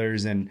and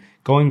Feathers and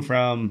going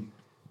from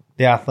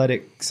the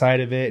athletic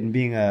side of it and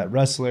being a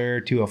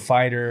wrestler to a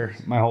fighter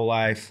my whole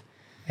life,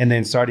 and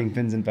then starting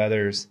Fins and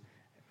Feathers.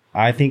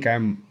 I think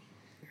I'm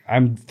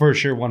for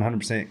sure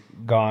 100%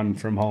 gone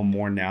from home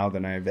more now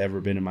than I've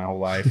ever been in my whole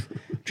life,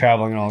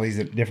 traveling on all these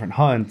different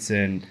hunts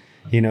and,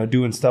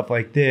 doing stuff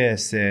like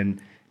this.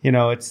 And,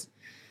 I'm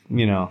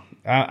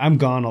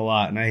gone a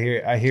lot and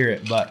I hear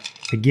it, but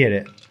I get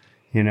it,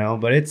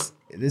 but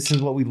this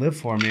is what we live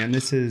for, man.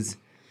 This is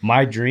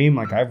my dream.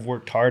 Like, I've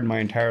worked hard my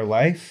entire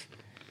life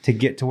to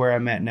get to where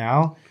I'm at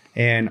now.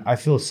 And I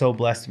feel so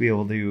blessed to be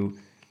able to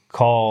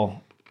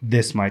call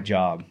this my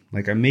job.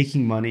 Like, I'm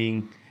making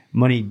money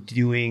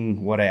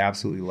doing what I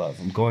absolutely love.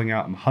 I'm going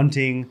out and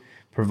hunting,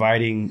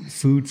 providing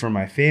food for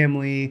my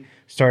family,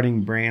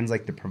 starting brands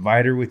like The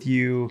Provider with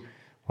you.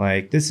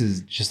 Like, this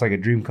is just like a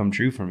dream come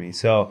true for me.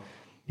 So,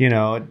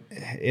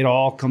 it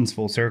all comes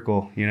full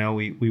circle.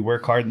 We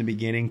work hard in the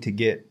beginning to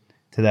get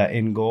to that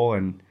end goal.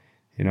 And,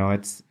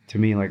 it's, to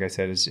me, like I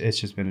said, it's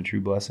just been a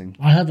true blessing.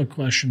 I have a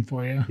question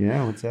for you.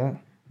 Yeah, what's that?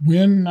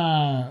 When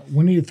are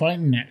you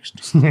fighting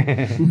next?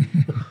 I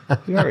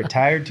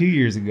retired 2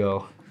 years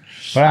ago.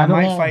 But I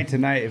might fight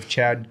tonight if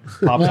Chad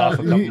pops off a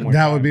couple more.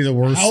 That would be the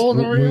worst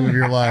move of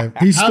your life.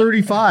 He's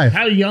 35.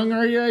 How young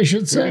are you, I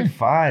should say?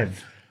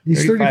 35.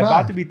 He's 35.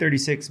 About to be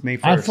 36 May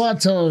 1st. I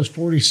fought till I was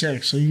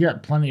 46, so you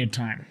got plenty of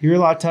time. You're a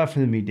lot tougher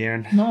than me,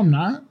 Dan. No, I'm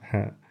not.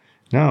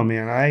 No,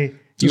 man.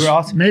 You were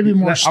also maybe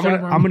more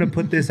stubborn. I'm gonna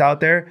put this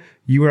out there.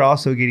 You were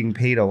also getting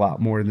paid a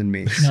lot more than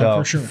me. No,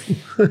 for sure.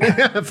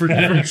 for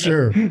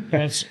sure.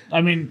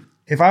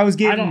 If I was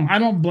getting, I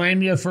don't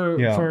blame you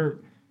for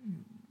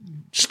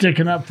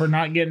sticking up for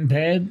not getting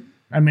paid.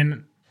 I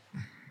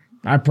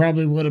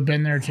probably would have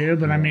been there too,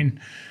 but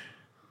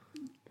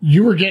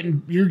you're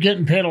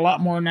getting paid a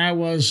lot more than I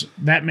was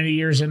that many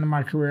years into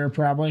my career,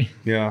 probably.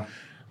 Yeah.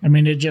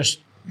 It just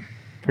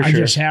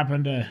just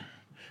happened to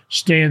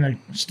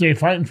stay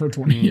fighting for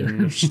 20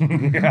 years.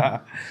 Yeah.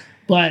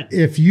 But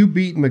if you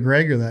beat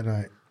McGregor that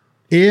night,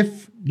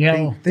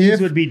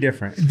 things would be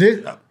different.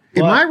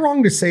 Am I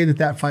wrong to say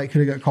that fight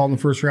could have got called in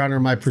the first round, or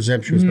am I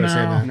presumptuous by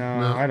saying that?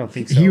 No, I don't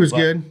think so. He was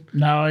good?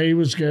 No, he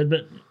was good.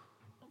 But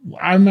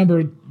I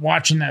remember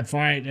watching that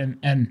fight,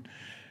 and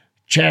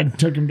Chad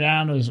took him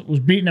down, was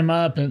beating him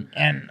up, and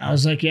I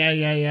was like, yeah,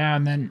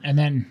 and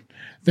then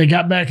they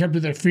got back up to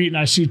their feet, and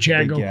I see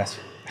Chad go,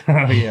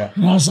 oh yeah,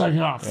 and I was like,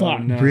 oh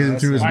fuck, no, breathing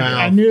through his mouth.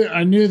 I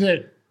knew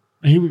that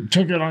he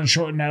took it on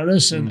short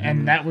notice,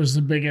 and that was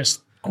the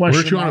biggest question.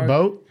 Weren't you on a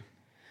boat?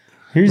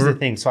 Here's the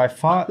thing. So I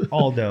fought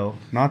Aldo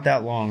not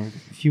that long,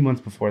 a few months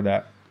before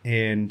that,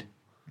 and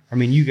I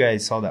mean, you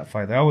guys saw that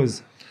fight. That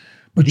was.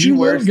 But the you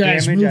little worst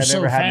guys damage move I've so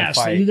ever had in a fast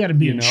that fight. you got to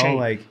be in shape.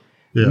 Like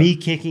me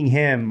kicking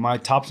him, my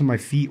tops of my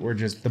feet were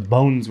just, the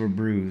bones were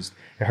bruised.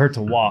 It hurt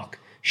to walk.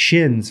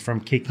 Shins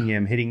from kicking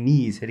him, hitting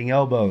knees, hitting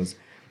elbows.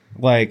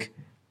 Like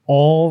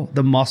all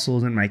the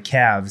muscles in my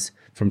calves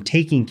from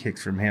taking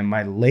kicks from him,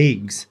 my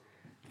legs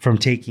from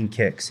taking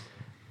kicks.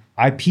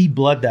 I peed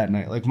blood that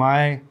night. Like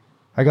I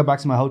got back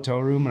to my hotel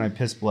room and I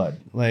pissed blood.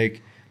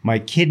 Like my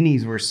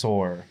kidneys were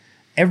sore.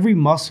 Every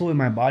muscle in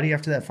my body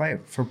after that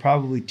fight for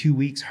probably 2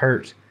 weeks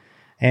hurt.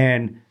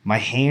 And my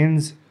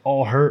hands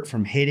all hurt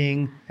from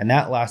hitting. And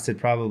that lasted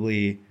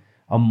probably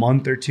a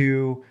month or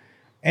two.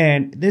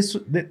 And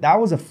that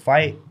was a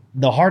fight,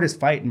 the hardest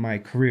fight in my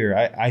career,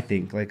 I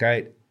think. Like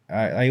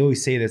I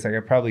always say this, like I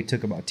probably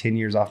took about 10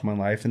 years off my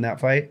life in that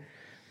fight.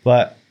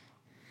 But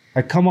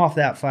I come off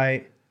that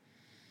fight,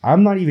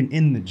 I'm not even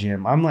in the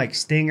gym. I'm like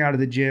staying out of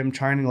the gym,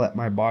 trying to let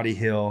my body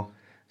heal,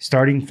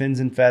 starting Fins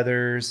and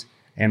Feathers,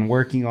 and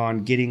working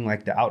on getting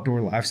like the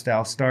outdoor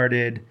lifestyle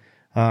started.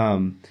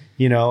 And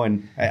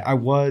I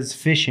was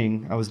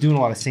fishing. I was doing a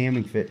lot of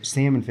salmon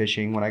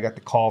fishing when I got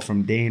the call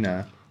from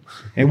Dana.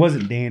 It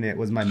wasn't Dana. It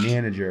was my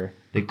manager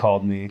that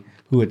called me,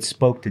 who had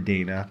spoke to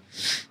Dana.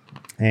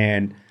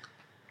 And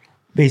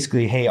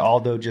basically, hey,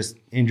 Aldo just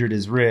injured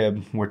his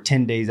rib. We're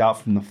 10 days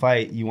out from the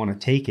fight. You want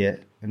to take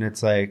it? And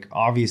it's like,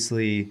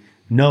 obviously,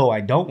 no, I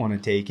don't want to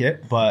take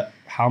it. But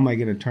how am I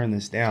going to turn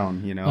this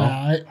down? How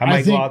am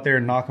I go out there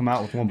and knock him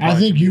out with one punch? I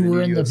think you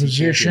were in the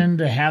position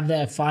to have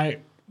that fight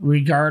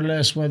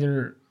regardless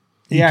whether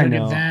you took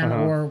it then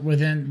or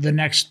within the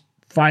next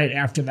fight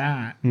after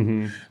that.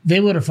 Mm-hmm. They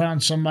would have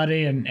found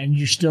somebody and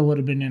you still would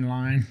have been in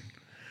line.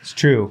 It's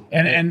true.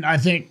 And I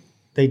think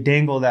they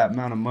dangle that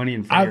amount of money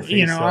in front of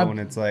your face, and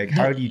it's like,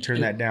 how do you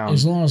turn that down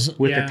with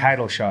the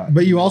title shot?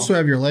 But you also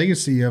have your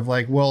legacy of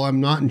like, well,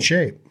 I'm not in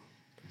shape.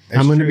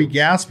 I'm going to be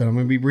gasping. I'm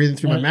going to be breathing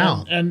through my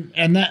mouth.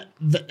 And that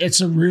it's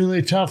a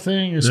really tough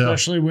thing,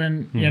 especially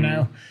when,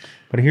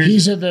 But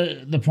he's at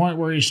the point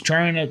where he's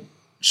trying to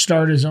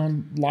start his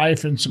own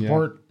life and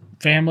support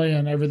family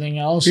and everything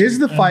else. Is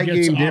the fight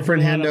game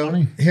different,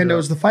 Hendo? Hendo,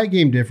 is the fight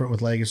game different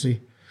with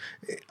legacy?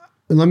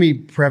 Let me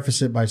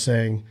preface it by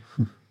saying,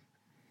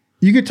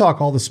 you could talk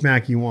all the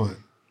smack you want.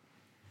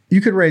 You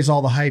could raise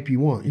all the hype you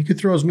want. You could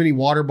throw as many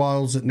water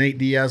bottles at Nate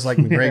Diaz like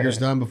McGregor's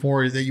done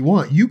before that you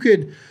want. You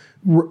could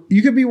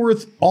be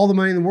worth all the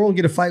money in the world and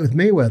get a fight with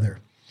Mayweather.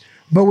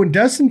 But when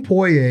Dustin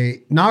Poirier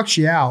knocks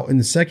you out in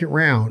the second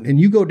round and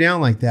you go down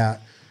like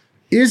that,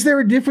 is there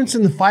a difference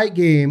in the fight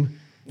game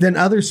than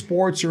other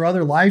sports or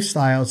other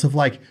lifestyles of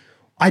like,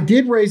 I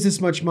did raise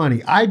this much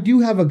money. I do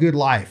have a good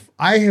life.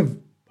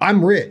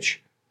 I'm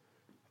rich,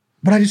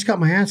 but I just got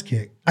my ass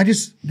kicked. I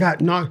just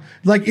got knocked.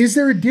 Like, is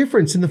there a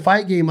difference in the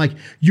fight game? Like,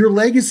 your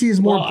legacy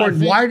is more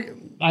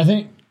important. I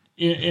think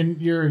in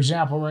your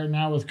example right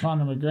now with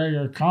Conor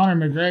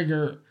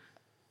McGregor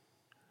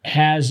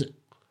has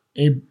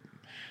a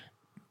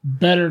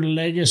better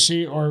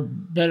legacy or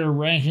better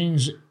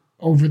rankings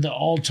over the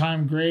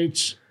all-time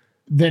greats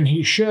than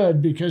he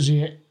should because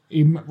he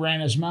ran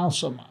his mouth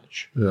so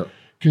much. Yeah.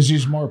 Because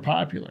he's more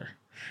popular.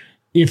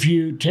 If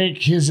you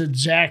take his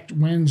exact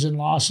wins and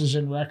losses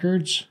and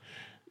records,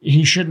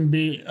 he shouldn't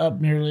be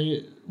up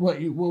nearly what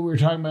we were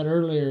talking about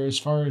earlier as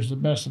far as the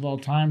best of all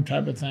time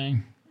type of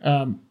thing.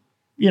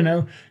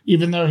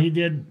 Even though he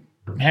did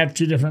have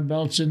two different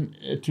belts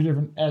at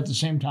the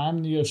same time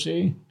in the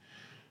UFC,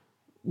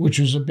 which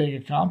was a big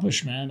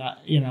accomplishment.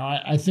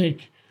 I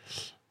think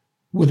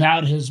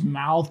without his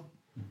mouth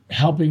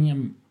helping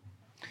him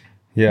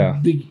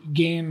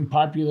gain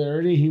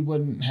popularity, he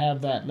wouldn't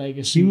have that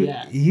legacy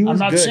yet. I'm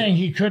not saying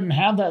he couldn't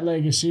have that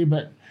legacy,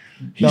 but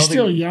he's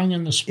still young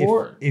in the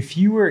sport. If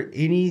you were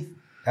any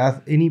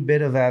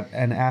bit of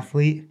an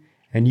athlete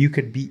and you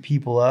could beat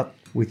people up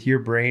with your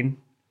brain,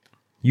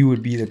 you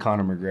would be the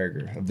Conor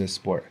McGregor of this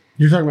sport.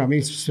 You're talking about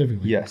me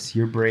specifically? Yes,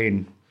 your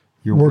brain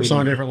works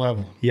on a different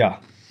level. Yeah.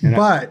 And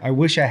but I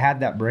wish I had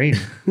that brain.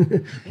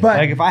 But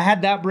like if I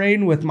had that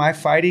brain with my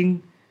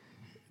fighting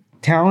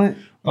talent,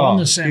 I'm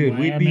the same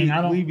way.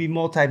 We'd be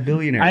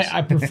multi-billionaires.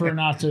 I prefer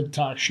not to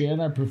talk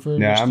shit. I prefer.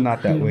 No, I'm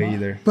not that way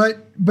either.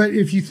 But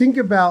if you think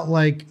about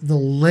like the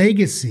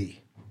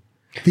legacy,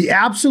 the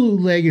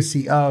absolute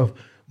legacy of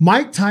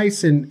Mike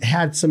Tyson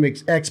had some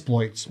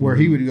exploits where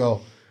he would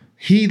go.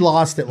 He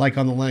lost it like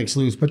on the Lennox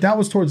Lewis, but that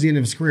was towards the end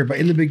of his career. But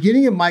in the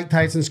beginning of Mike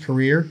Tyson's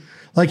career,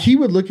 like he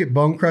would look at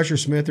Bone Crusher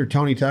Smith or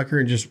Tony Tucker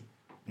and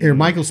or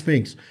Michael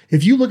Spinks.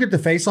 If you look at the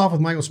face-off with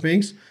Michael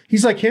Spinks,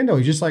 he's like Hendo.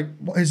 He's just like,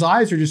 his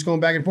eyes are just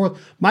going back and forth.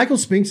 Michael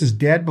Spinks is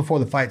dead before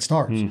the fight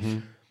starts. Mm-hmm.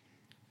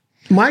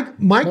 Mike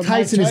But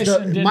Tyson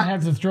didn't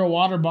have to throw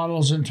water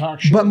bottles and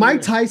talk shit. But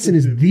Mike Tyson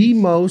is the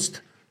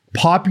most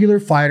popular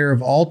fighter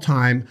of all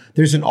time.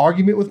 There's an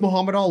argument with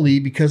Muhammad Ali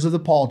because of the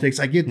politics.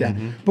 I get that.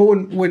 But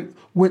when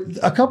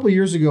a couple of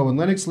years ago, when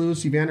Lennox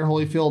Lewis, Evander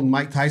Holyfield, and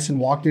Mike Tyson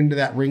walked into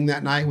that ring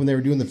that night when they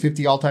were doing the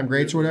 50 all-time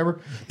greats or whatever,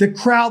 the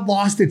crowd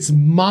lost its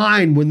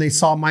mind when they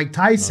saw Mike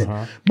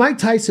Tyson. Mike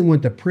Tyson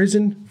went to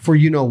prison for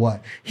you know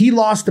what. He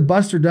lost to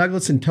Buster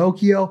Douglas in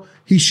Tokyo.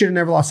 He should have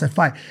never lost that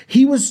fight.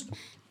 He was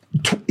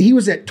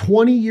at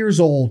 20 years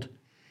old,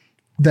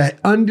 the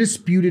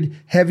undisputed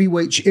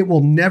heavyweight. It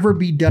will never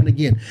be done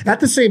again.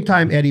 At the same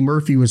time, Eddie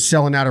Murphy was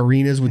selling out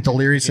arenas with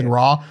Delirious and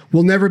Raw.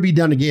 Will never be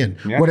done again,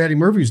 what Eddie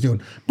Murphy was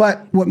doing.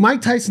 But what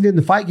Mike Tyson did in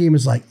the fight game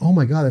is like, oh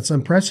my God, that's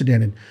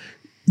unprecedented.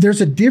 There's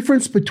a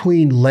difference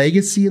between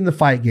legacy in the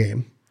fight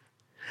game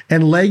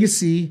and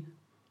legacy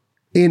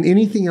in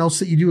anything else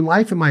that you do in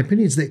life, in my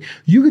opinion, is that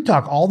you could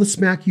talk all the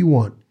smack you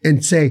want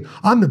and say,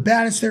 I'm the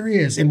baddest there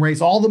is, and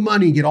raise all the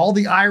money and get all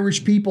the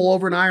Irish people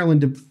over in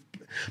Ireland to.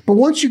 But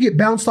once you get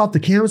bounced off the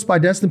canvas by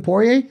Dustin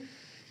Poirier,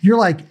 you're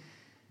like,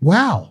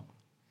 wow,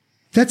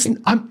 it's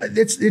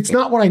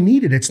not what I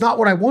needed. It's not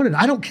what I wanted.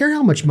 I don't care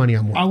how much money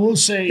I'm worth. I will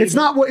say it's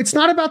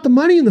not about the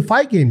money in the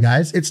fight game,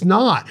 guys. It's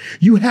not.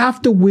 You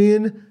have to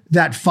win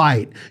that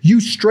fight.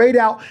 You straight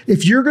out,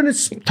 if you're going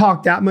to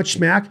talk that much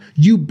smack,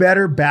 you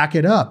better back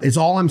it up, is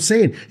all I'm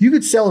saying. You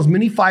could sell as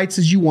many fights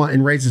as you want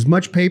and raise as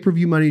much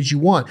pay-per-view money as you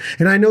want.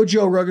 And I know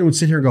Joe Rogan would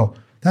sit here and go,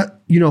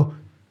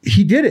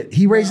 he did it.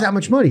 He raised that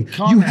much money.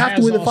 Conor you have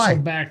to win the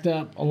fight. Backed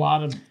up a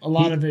lot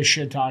of his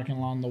shit talking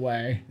along the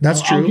way.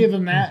 That's true. I'll give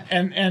him that.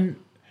 And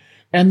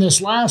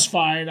this last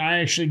fight, I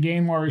actually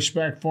gained more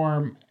respect for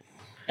him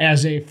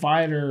as a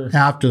fighter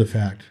after the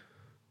fact.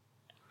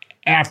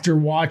 After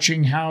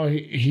watching how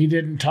he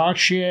didn't talk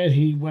shit,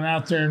 he went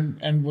out there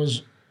and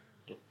was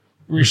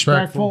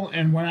respectful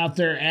and went out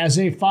there as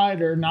a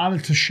fighter, not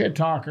a shit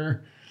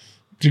talker,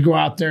 to go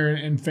out there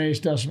and face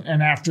Dustin.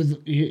 And after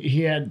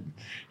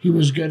he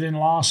was good in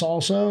loss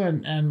also.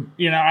 And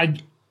I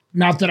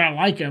not that I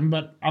like him,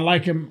 but I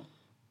like him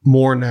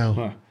more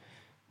now.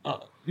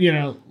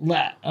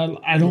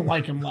 I don't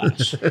like him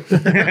less. I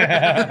don't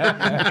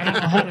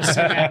know how to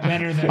say that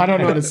better than I don't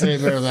know how to say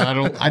it better than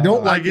I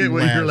don't like I get him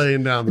what less. you're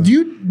laying down.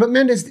 But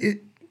Mendes,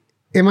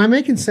 am I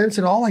making sense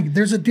at all? Like,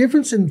 there's a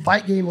difference in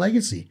fight game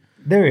legacy.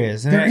 There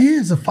is. There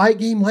is a fight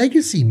game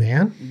legacy,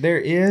 man. There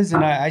is,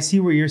 and I see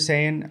what you're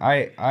saying.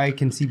 I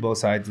can see both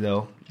sides,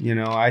 though.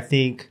 I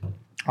think,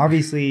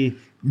 obviously...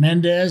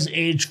 Mendes,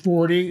 age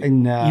 40,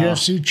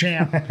 UFC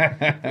champ.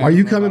 Are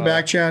you coming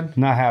back, Chad?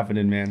 Not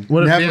happening, man.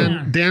 What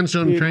if Dan's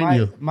going to train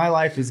you? My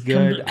life is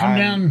good. Come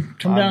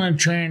down and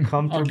train.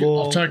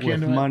 Comfortable I'll tuck you with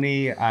into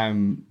money.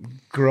 I'm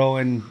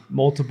growing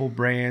multiple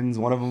brands.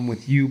 One of them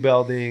with you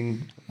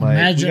building.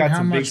 Imagine we got how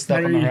some big much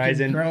stuff on the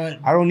horizon.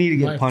 I don't need to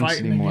get punched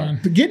anymore. Again.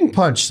 But getting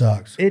punched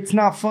sucks. It's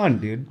not fun,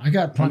 dude. I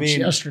got punched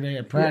yesterday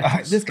at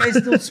practice. This guy's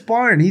still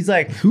sparring. He's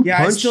like,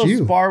 I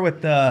still spar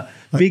with the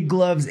big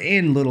gloves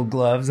and little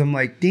gloves. I'm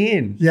like,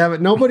 Dan. Yeah,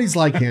 but nobody's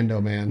like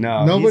Hendo, man.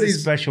 No, nobody's a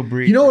special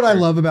breed. You know what I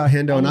love about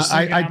Hendo? And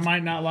I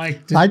might not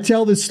like. I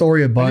tell this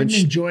story a bunch. I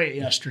didn't enjoy it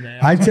yesterday.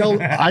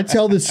 I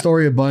tell this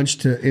story a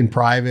bunch in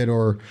private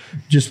or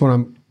just when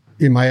I'm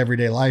in my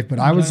everyday life. But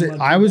I was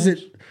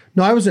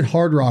at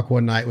Hard Rock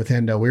one night with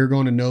Hendo. We were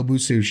going to Nobu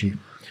Sushi.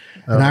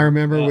 And I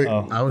remember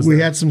we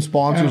had some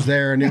sponsors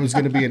there, and it was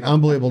going to be an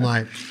unbelievable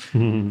night.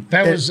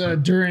 That was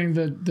during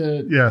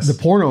the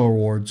porno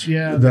awards.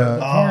 Yeah, the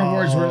porno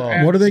awards were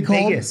at what are they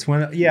called? Vegas. I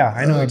know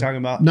what you're talking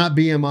about. Not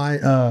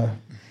BMI.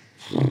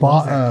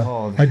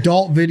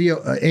 Adult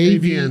video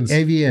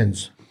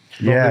AVNs.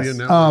 Yes.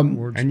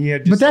 And you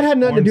had but that had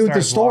nothing to do with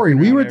the story.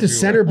 We were at the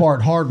Center Bar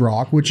at Hard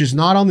Rock, which is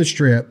not on the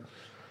Strip.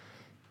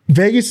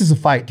 Vegas is a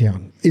fight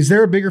town. Is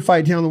there a bigger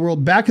fight town in the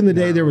world? Back in the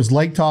day, there was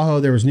Lake Tahoe,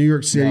 there was New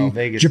York City.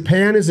 Vegas.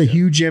 Japan is a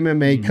huge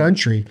MMA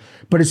country.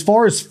 But as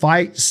far as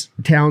fights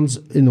towns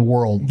in the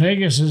world,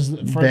 Vegas is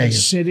the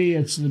city.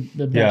 It's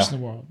the best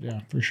in the world. Yeah,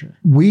 for sure.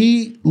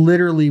 We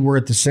literally were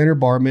at the Center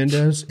Bar,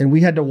 Mendes, and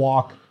we had to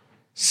walk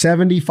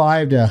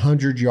 75 to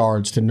 100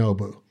 yards to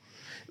Nobu.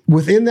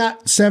 Within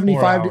that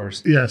 75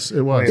 hours. Yes,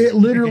 it was. It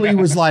literally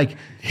was like,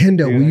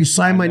 Hendo, will you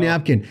sign my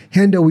napkin?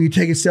 Hendo, will you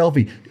take a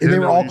selfie? And they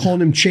were all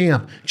calling him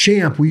Champ.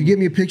 Champ, will you get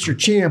me a picture?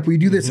 Champ, will you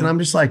do this? And I'm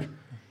just like,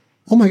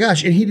 oh my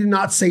gosh. And he did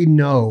not say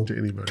no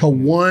to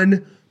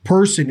one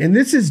person. And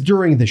this is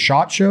during the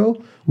SHOT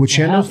Show, which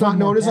Hendo's not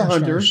known as a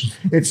hunter.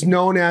 It's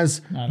known as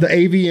the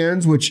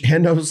AVNs, which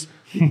Hendo's...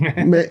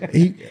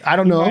 I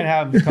don't know. Might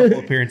have a couple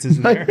appearances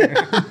in there.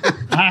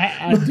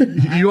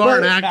 You are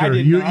an actor.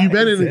 You've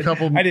been in a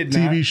couple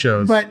TV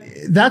shows. But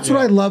that's what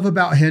I love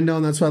about Hendo,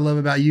 and that's what I love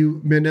about you,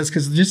 Mendes,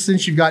 because just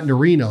since you've gotten to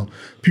Reno,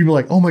 people are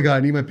like, oh my God, I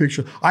need my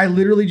picture. I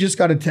literally just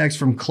got a text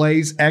from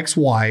Clay's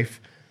ex-wife.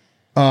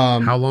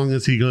 How long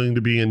is he going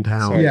to be in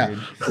town?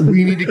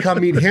 We need to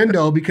come meet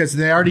Hendo because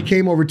they already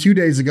came over 2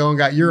 days ago and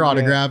got your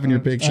autograph and your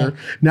picture.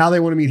 Now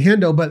they want to meet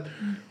Hendo, but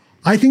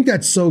I think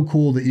that's so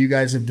cool that you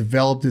guys have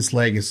developed this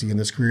legacy in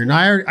this career. And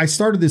I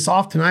started this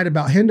off tonight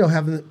about Hendo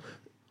having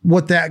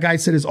what that guy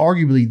said is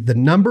arguably the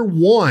number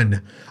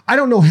one. I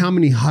don't know how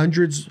many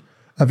hundreds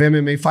of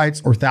MMA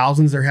fights or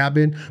thousands there have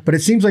been, but it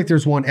seems like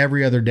there's one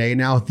every other day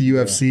now at the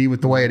UFC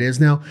with the way it is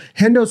now.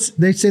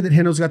 They say that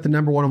Hendo's got the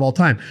number one of all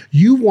time.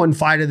 You've won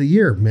fight of the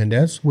year,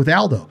 Mendes, with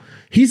Aldo.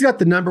 He's got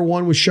the number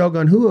one with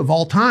Shogun Hu of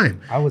all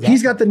time.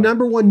 He's got the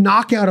number one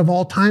knockout of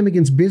all time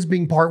against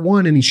Bisping Part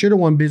 1, and he should have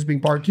won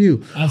Bisping Part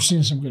 2. I've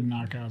seen some good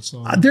knockouts,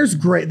 though. There's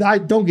great.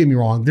 Don't get me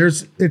wrong.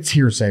 It's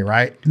hearsay,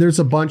 right? There's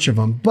a bunch of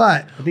them,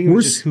 but I think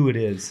it's just who it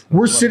is.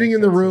 We're sitting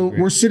in the room.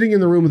 We're sitting in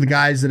the room with the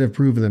guys that have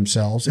proven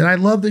themselves, and I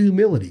love the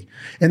humility.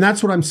 And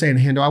that's what I'm saying,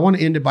 Hendo. I want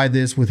to end it by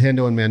this with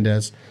Hendo and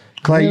Mendes.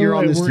 Clay, you're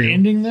on this team. We're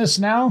ending this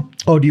now?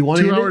 Oh, do you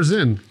want to end 2 hours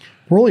in?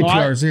 We're only 2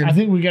 hours in. I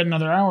think we got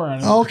another hour out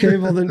of it. Okay,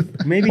 well then,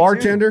 maybe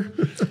bartender.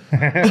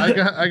 I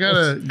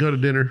gotta go to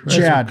dinner.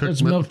 Chad,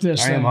 let's milk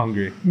this. I am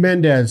hungry.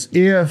 Mendes,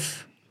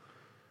 if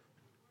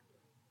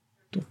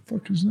the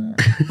fuck is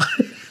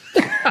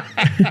that?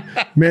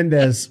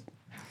 Mendes,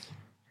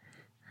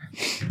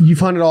 you've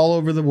hunted all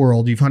over the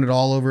world. You've hunted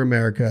all over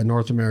America,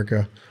 North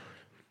America.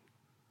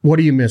 What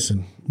are you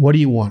missing? What do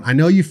you want? I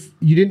know you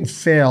didn't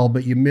fail,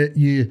 but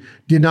you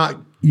did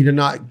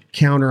not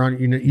counter on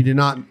you did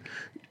not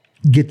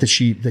get the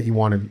sheep that you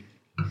wanted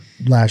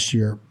last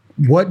year.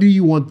 What do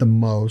you want the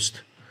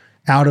most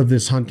out of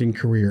this hunting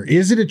career?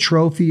 Is it a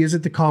trophy? Is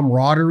it the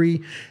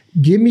camaraderie?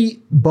 Give me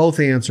both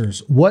answers.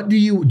 What do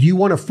you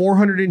want a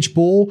 400-inch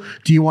bull?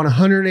 Do you want a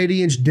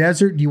 180-inch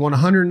desert? Do you want a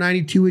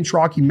 192-inch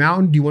Rocky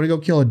Mountain? Do you want to go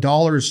kill a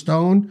dollar a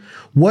stone?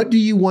 What do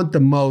you want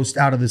the most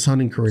out of this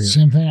hunting career?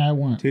 Same thing I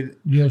want. Dude.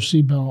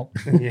 UFC belt.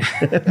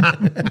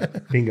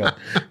 Bingo.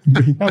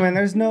 No,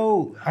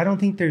 man, I don't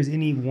think there's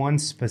any one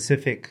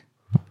specific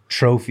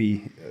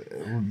trophy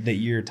that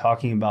you're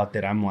talking about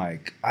that I'm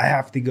like, I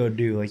have to go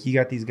do. Like, you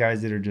got these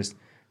guys that are just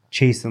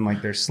chasing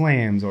like their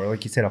slams, or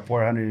like you said, a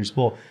 400-inch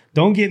bull.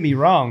 Don't get me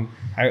wrong,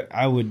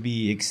 I would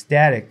be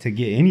ecstatic to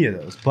get any of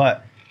those,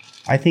 but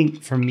I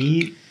think for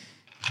me,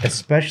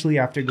 especially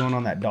after going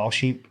on that doll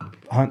sheep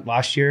hunt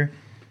last year,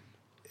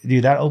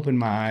 dude, that opened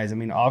my eyes. I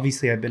mean,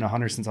 obviously I've been a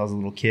hunter since I was a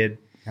little kid,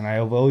 and I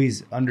have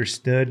always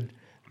understood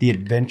the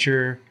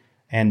adventure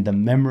and the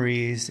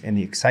memories and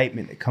the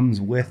excitement that comes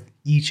with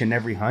each and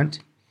every hunt.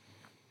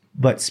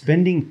 But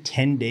spending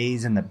 10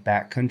 days in the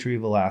backcountry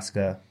of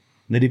Alaska,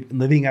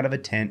 living out of a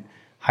tent,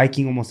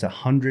 hiking almost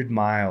 100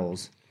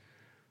 miles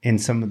in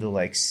some of the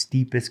like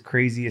steepest,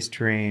 craziest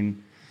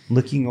terrain,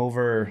 looking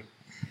over,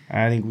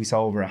 I think we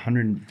saw over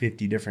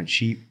 150 different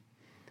sheep,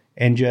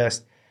 and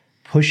just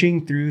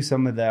pushing through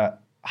some of the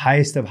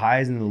highest of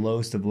highs and the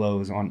lowest of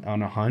lows on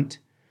a hunt.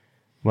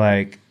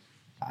 Like,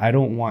 I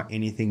don't want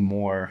anything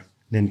more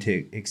than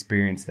to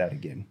experience that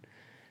again.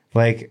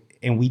 Like,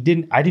 and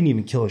I didn't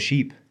even kill a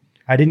sheep.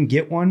 I didn't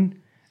get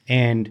one.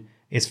 And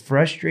as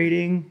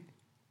frustrating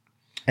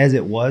as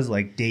it was,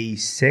 like day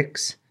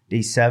 6,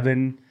 day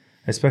 7,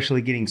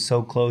 especially getting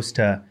so close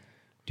to,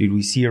 dude,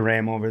 we see a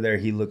ram over there.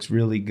 He looks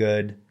really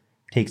good.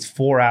 Takes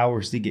 4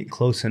 hours to get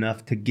close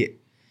enough to get,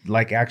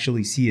 like,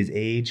 actually see his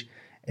age.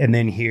 And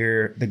then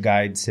hear the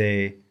guide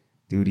say,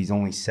 dude, he's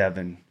only 7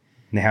 and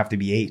they have to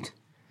be 8,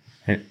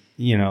 and,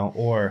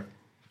 or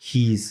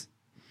he's,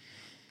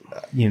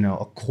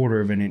 a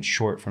quarter of an inch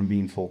short from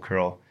being full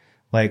curl.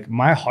 Like,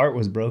 my heart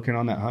was broken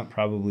on that hunt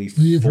probably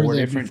 4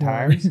 different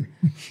times.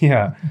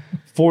 Yeah.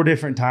 4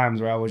 different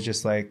times where I was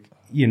just like,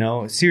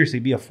 seriously,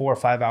 be a 4 or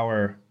 5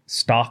 hour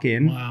stalk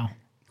in. Wow.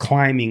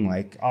 Climbing,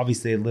 like,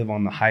 obviously I live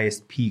on the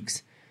highest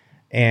peaks,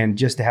 and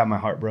just to have my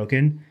heart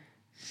broken,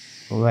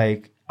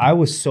 like, I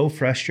was so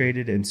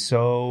frustrated and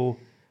so,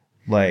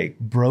 like,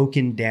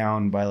 broken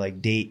down by,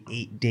 like, day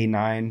 8, day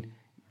 9,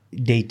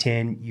 day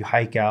 10. You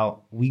hike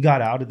out. We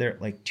got out of there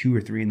at like 2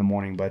 or 3 in the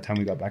morning by the time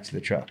we got back to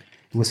the truck.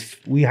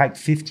 We hiked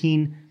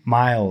 15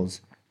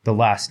 miles the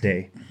last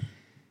day,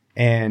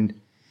 and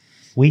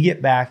we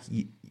get back.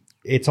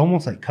 It's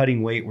almost like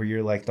cutting weight, where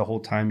you're like, the whole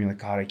time you're like,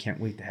 God, I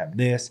can't wait to have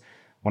this.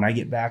 When I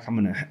get back, I'm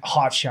going to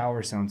hot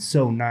shower. Sounds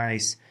so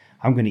nice.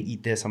 I'm going to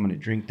eat this. I'm going to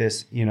drink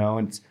this,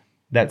 and it's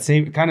that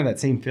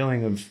same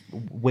feeling of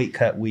weight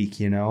cut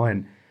week,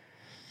 and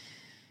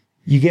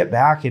you get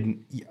back,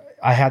 and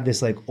I had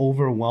this like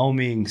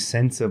overwhelming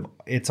sense of,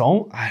 I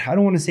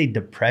don't want to say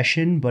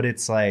depression, but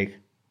it's like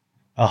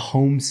a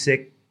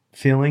homesick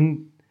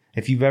feeling.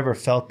 If you've ever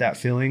felt that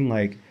feeling,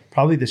 like,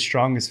 probably the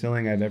strongest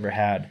feeling I've ever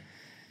had.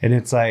 And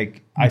it's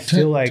like, I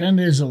feel like 10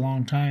 days is a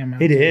long time.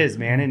 It is,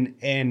 man.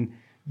 And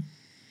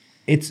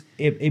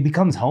it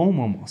becomes home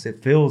almost.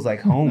 It feels like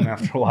home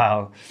after a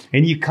while.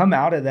 And you come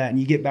out of that and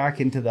you get back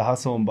into the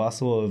hustle and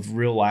bustle of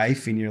real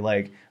life, and you're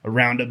like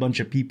around a bunch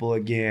of people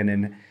again,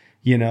 and,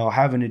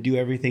 having to do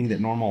everything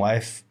that normal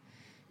life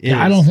is.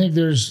 Yeah, I don't think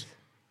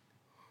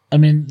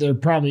there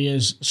probably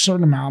is a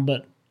certain amount,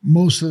 but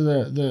most of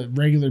the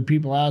regular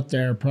people out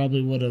there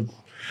probably would have,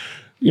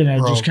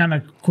 just kind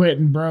of quit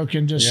and broke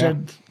and just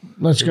said,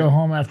 let's go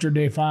home after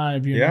day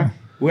 5. Yeah. know?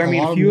 Well, I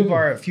mean, a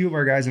few of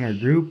our guys in our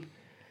group,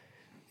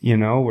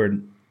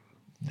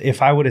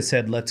 if I would have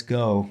said, let's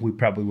go, we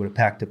probably would have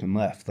packed up and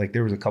left. Like,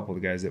 there was a couple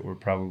of guys that were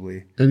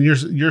probably. And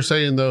you're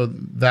saying, though,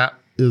 that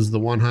is the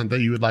one hunt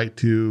that you would like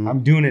to?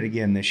 I'm doing it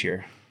again this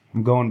year.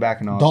 I'm going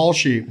back in August. Doll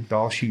sheep.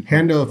 Doll sheep.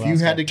 Hendo, if you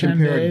had to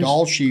compare a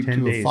doll sheep 10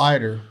 to a days.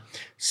 fighter,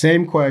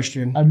 same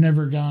question. I've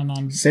never gone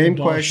on. Same a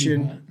doll sheep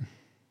question. hunt.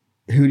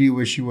 Who do you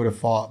wish you would have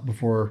fought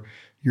before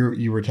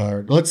you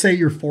retired? Let's say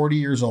you're 40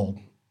 years old.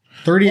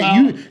 38.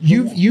 Well,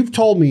 You've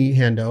told me,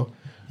 Hendo,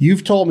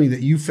 you've told me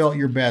that you felt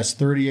your best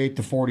 38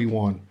 to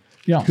 41.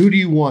 Yeah. Who do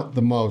you want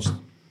the most?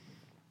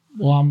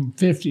 Well, I'm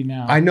 50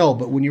 now. I know,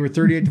 but when you were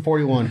 38 to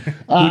 41, who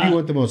do you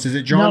want the most? Is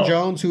it John no,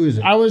 Jones? Who is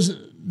it?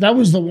 That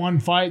was the one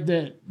fight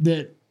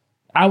that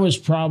I was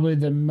probably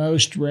the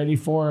most ready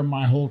for in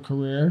my whole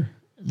career,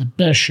 the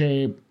best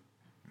shape,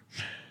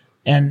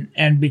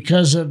 and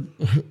because of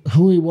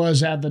who he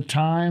was at the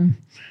time,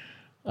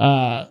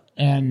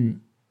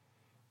 and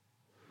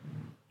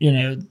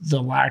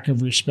the lack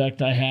of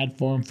respect I had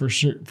for him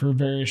for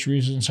various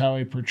reasons, how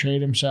he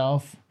portrayed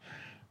himself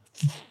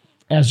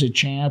as a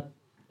champ.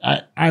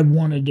 I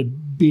wanted to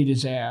beat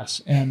his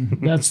ass, and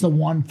that's the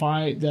one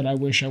fight that I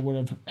wish I would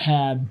have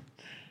had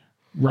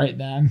right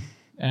then.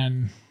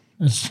 And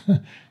it's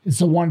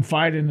the one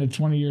fight in the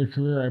 20-year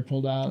career I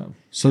pulled out of.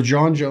 So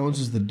John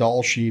Jones is the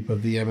doll sheep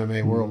of the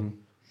MMA world.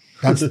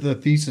 That's the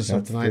thesis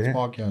of tonight's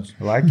podcast.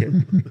 I like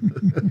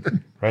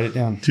it. Write it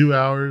down. 2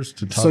 hours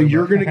to talk. So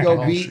you're about gonna go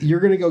doll beat. sheep. You're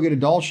gonna go get a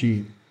doll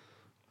sheep.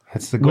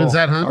 That's the goal. When's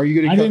that hunt? Are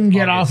you gonna? I didn't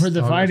get August. offered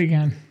the fight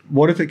again.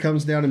 What if it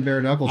comes down in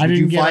bare knuckles? I Would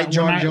you didn't fight get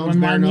John Jones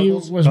when bare my knee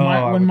knuckles? was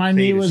I when would my pay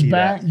knee to was see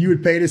back. that. You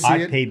would pay to see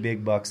I'd it. pay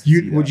big bucks to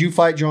see that. Would you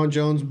fight John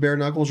Jones bare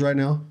knuckles right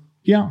now?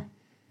 Yeah,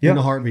 In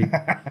a heartbeat.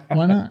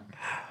 why not?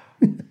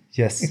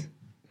 Yes.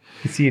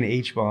 You see an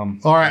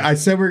H-bomb. All right, I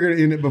said we are going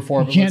to end it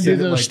before. You But can't let's do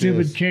end it those like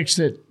stupid this. kicks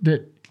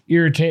that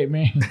irritate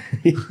me.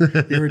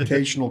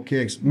 Irritational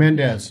kicks.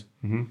 Mendez,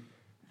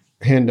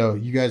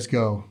 Hendo, you guys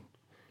go.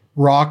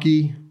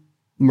 Rocky,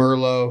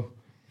 Merlot,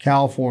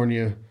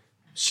 California,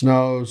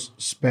 Snows,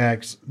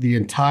 Specs, the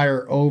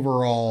entire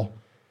overall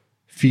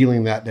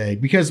feeling that day.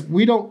 Because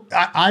we don't,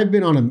 I've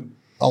been on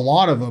a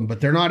lot of them,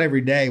 but they're not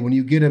every day. When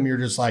you get them, you're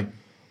just like,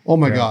 oh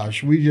my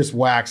gosh, we just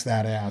waxed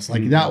that ass.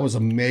 Like that was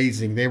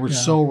amazing. They were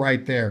so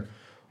right there.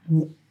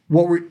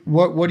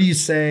 What do you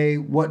say?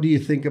 What do you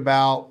think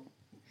about?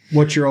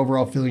 What's your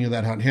overall feeling of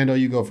that hunt? Hendo,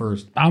 you go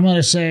first. I'm going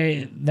to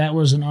say that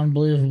was an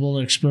unbelievable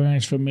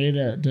experience for me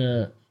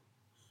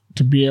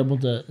to be able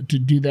to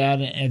do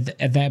that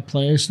at that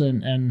place,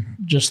 and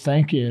just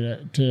thank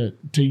you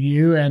to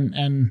you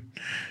and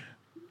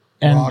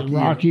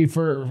Rocky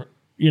for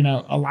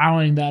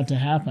allowing that to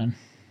happen.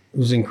 It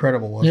was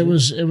incredible, wasn't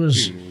it? It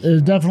was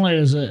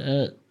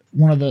definitely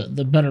one of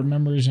the better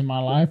memories in my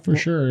life for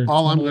sure.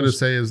 All I'm going to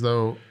say is,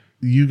 though,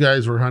 you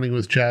guys were hunting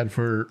with Chad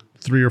for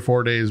 3 or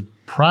 4 days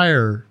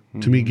prior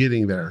to me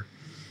getting there.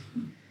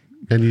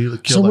 And you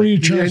killed So what are you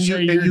trying to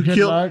say? You're good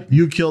luck?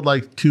 You killed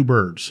like 2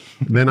 birds.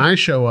 Then I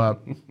show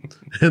up,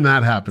 and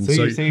that happens.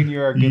 So you're saying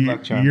you're a good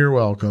luck charm? You're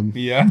welcome.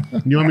 Yeah.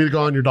 You want me to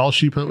go on your doll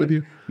sheep hunt with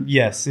you?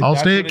 Yes. I'll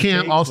stay at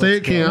camp. I'll stay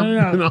at camp.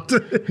 No.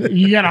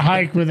 You got to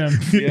hike with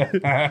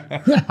him.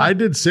 I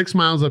did 6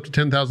 miles up to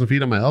 10,000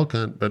 feet on my elk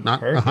hunt, but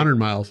not 100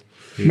 miles.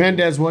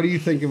 Mendez, what do you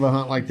think of a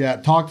hunt like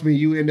that? Talk to me.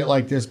 You end it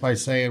like this by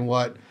saying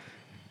what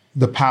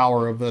the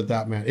power of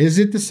that man. Is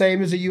it the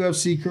same as a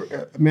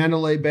UFC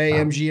Mandalay Bay,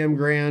 MGM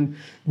Grand,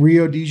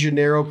 Rio de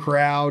Janeiro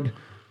crowd?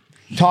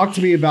 Talk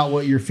to me about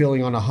what you're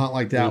feeling on a hunt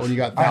like that when you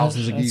got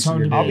thousands of geese in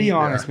your day. I'll be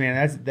honest,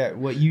 man. That's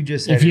what you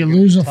just said. If you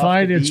lose a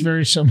fight, it's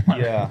very similar.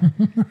 Yeah,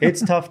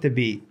 it's tough to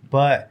beat,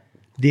 but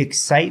the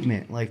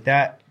excitement, like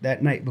that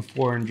night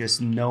before, and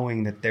just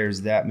knowing that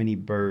there's that many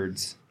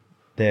birds,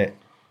 that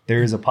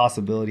there is a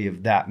possibility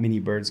of that many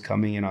birds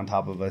coming in on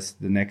top of us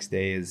the next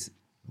day is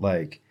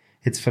like,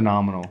 it's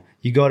phenomenal.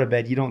 You go to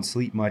bed, you don't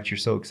sleep much, you're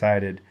so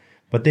excited.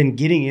 But then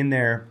getting in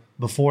there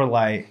before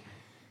light,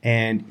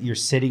 and you're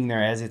sitting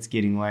there as it's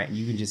getting light,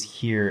 you can just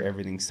hear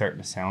everything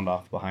starting to sound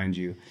off behind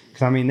you.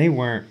 Because, I mean, they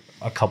weren't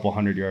a couple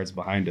 100 yards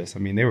behind us. I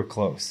mean, they were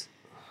close.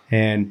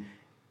 And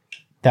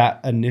that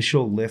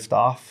initial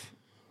liftoff,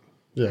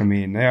 I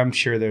mean, I'm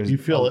sure there's... You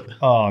feel it.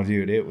 Oh,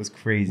 dude, it was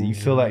crazy. You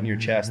feel that in your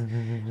chest.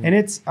 And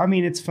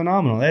it's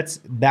phenomenal.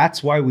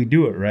 That's why we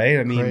do it, right?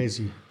 I mean,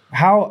 Crazy.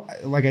 How,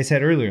 like I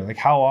said earlier, like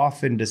how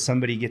often does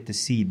somebody get to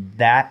see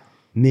that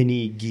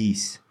many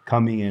geese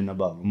coming in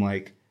above them?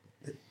 Like,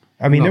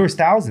 I mean, there was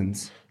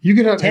thousands. You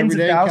could hunt Tens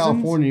every of day in thousands?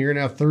 California. You're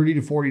going to have 30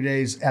 to 40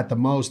 days at the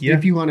most Yeah.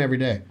 if you hunt every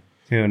day.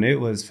 And it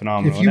was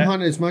phenomenal. If you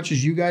hunt as much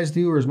as you guys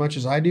do or as much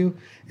as I do,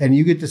 and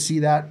you get to see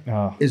that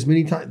as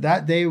many times,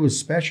 that day was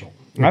special.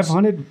 I've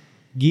hunted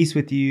geese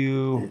with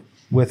you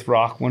with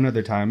Rock one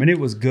other time, and it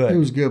was good. It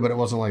was good, but it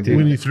wasn't like Dude,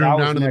 When that. you threw them that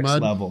down was in the next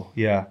mud? level.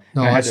 Yeah.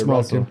 No, I had to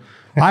smoked wrestle. him.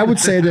 I would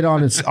say that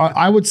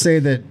I would say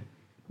that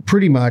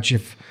pretty much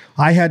if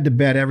I had to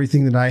bet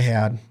everything that I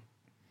had,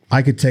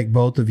 I could take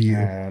both of you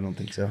I don't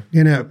think so.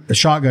 in a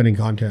shotgunning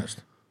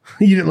contest.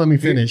 You didn't let me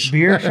finish.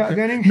 Beer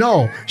shotgunning?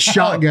 No,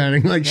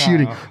 shotgunning, like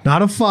shooting.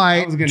 Not a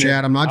fight,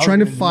 Chad. I'm not trying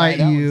to fight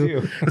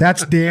you.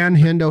 That's Dan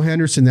Hendo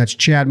Henderson. That's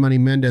Chad Money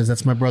Mendes.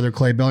 That's my brother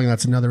Clay Belling.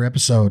 That's another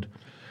episode.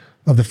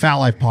 of the Fowl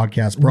Life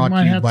podcast, brought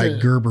to you by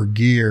Gerber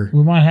Gear.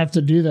 We might have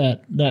to do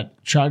that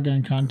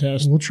shotgun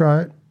contest. We'll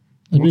try it.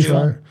 It'll be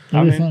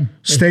fun.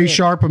 Stay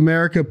sharp,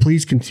 America.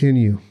 Please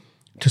continue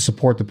to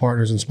support the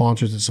partners and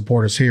sponsors that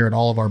support us here at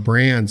all of our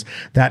brands.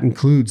 That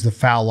includes the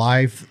Fowl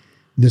Life,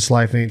 This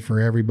Life Ain't For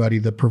Everybody,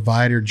 the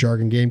provider,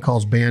 Jargon Game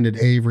Calls, Banded,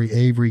 Avery,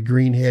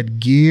 Greenhead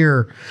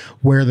Gear,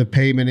 where the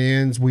payment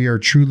ends. We are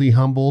truly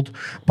humbled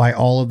by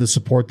all of the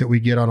support that we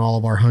get on all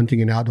of our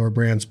hunting and outdoor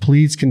brands.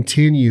 Please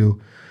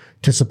continue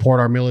to support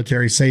our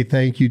military. Say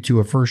thank you to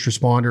a first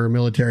responder, a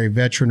military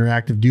veteran, or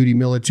active duty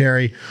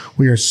military.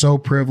 We are so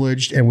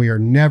privileged, and we are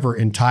never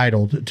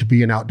entitled to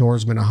be an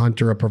outdoorsman, a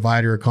hunter, a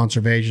provider, a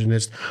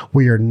conservationist.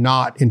 We are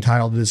not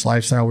entitled to this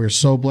lifestyle. We are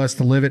so blessed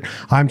to live it.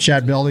 I'm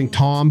Chad Belding.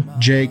 Tom,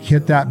 Jake,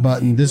 hit that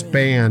button. This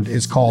band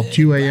is called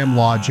 2 a.m.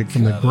 Logic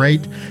from the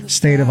great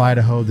state of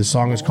Idaho. The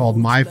song is called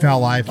My Fowl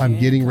Life. I'm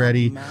getting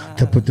ready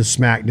to put the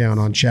smack down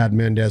on Chad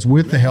Mendes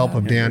with the help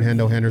of Dan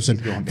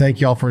Henderson.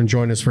 Thank you all for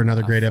joining us for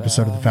another great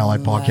episode of the Fowl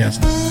Life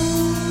Podcast.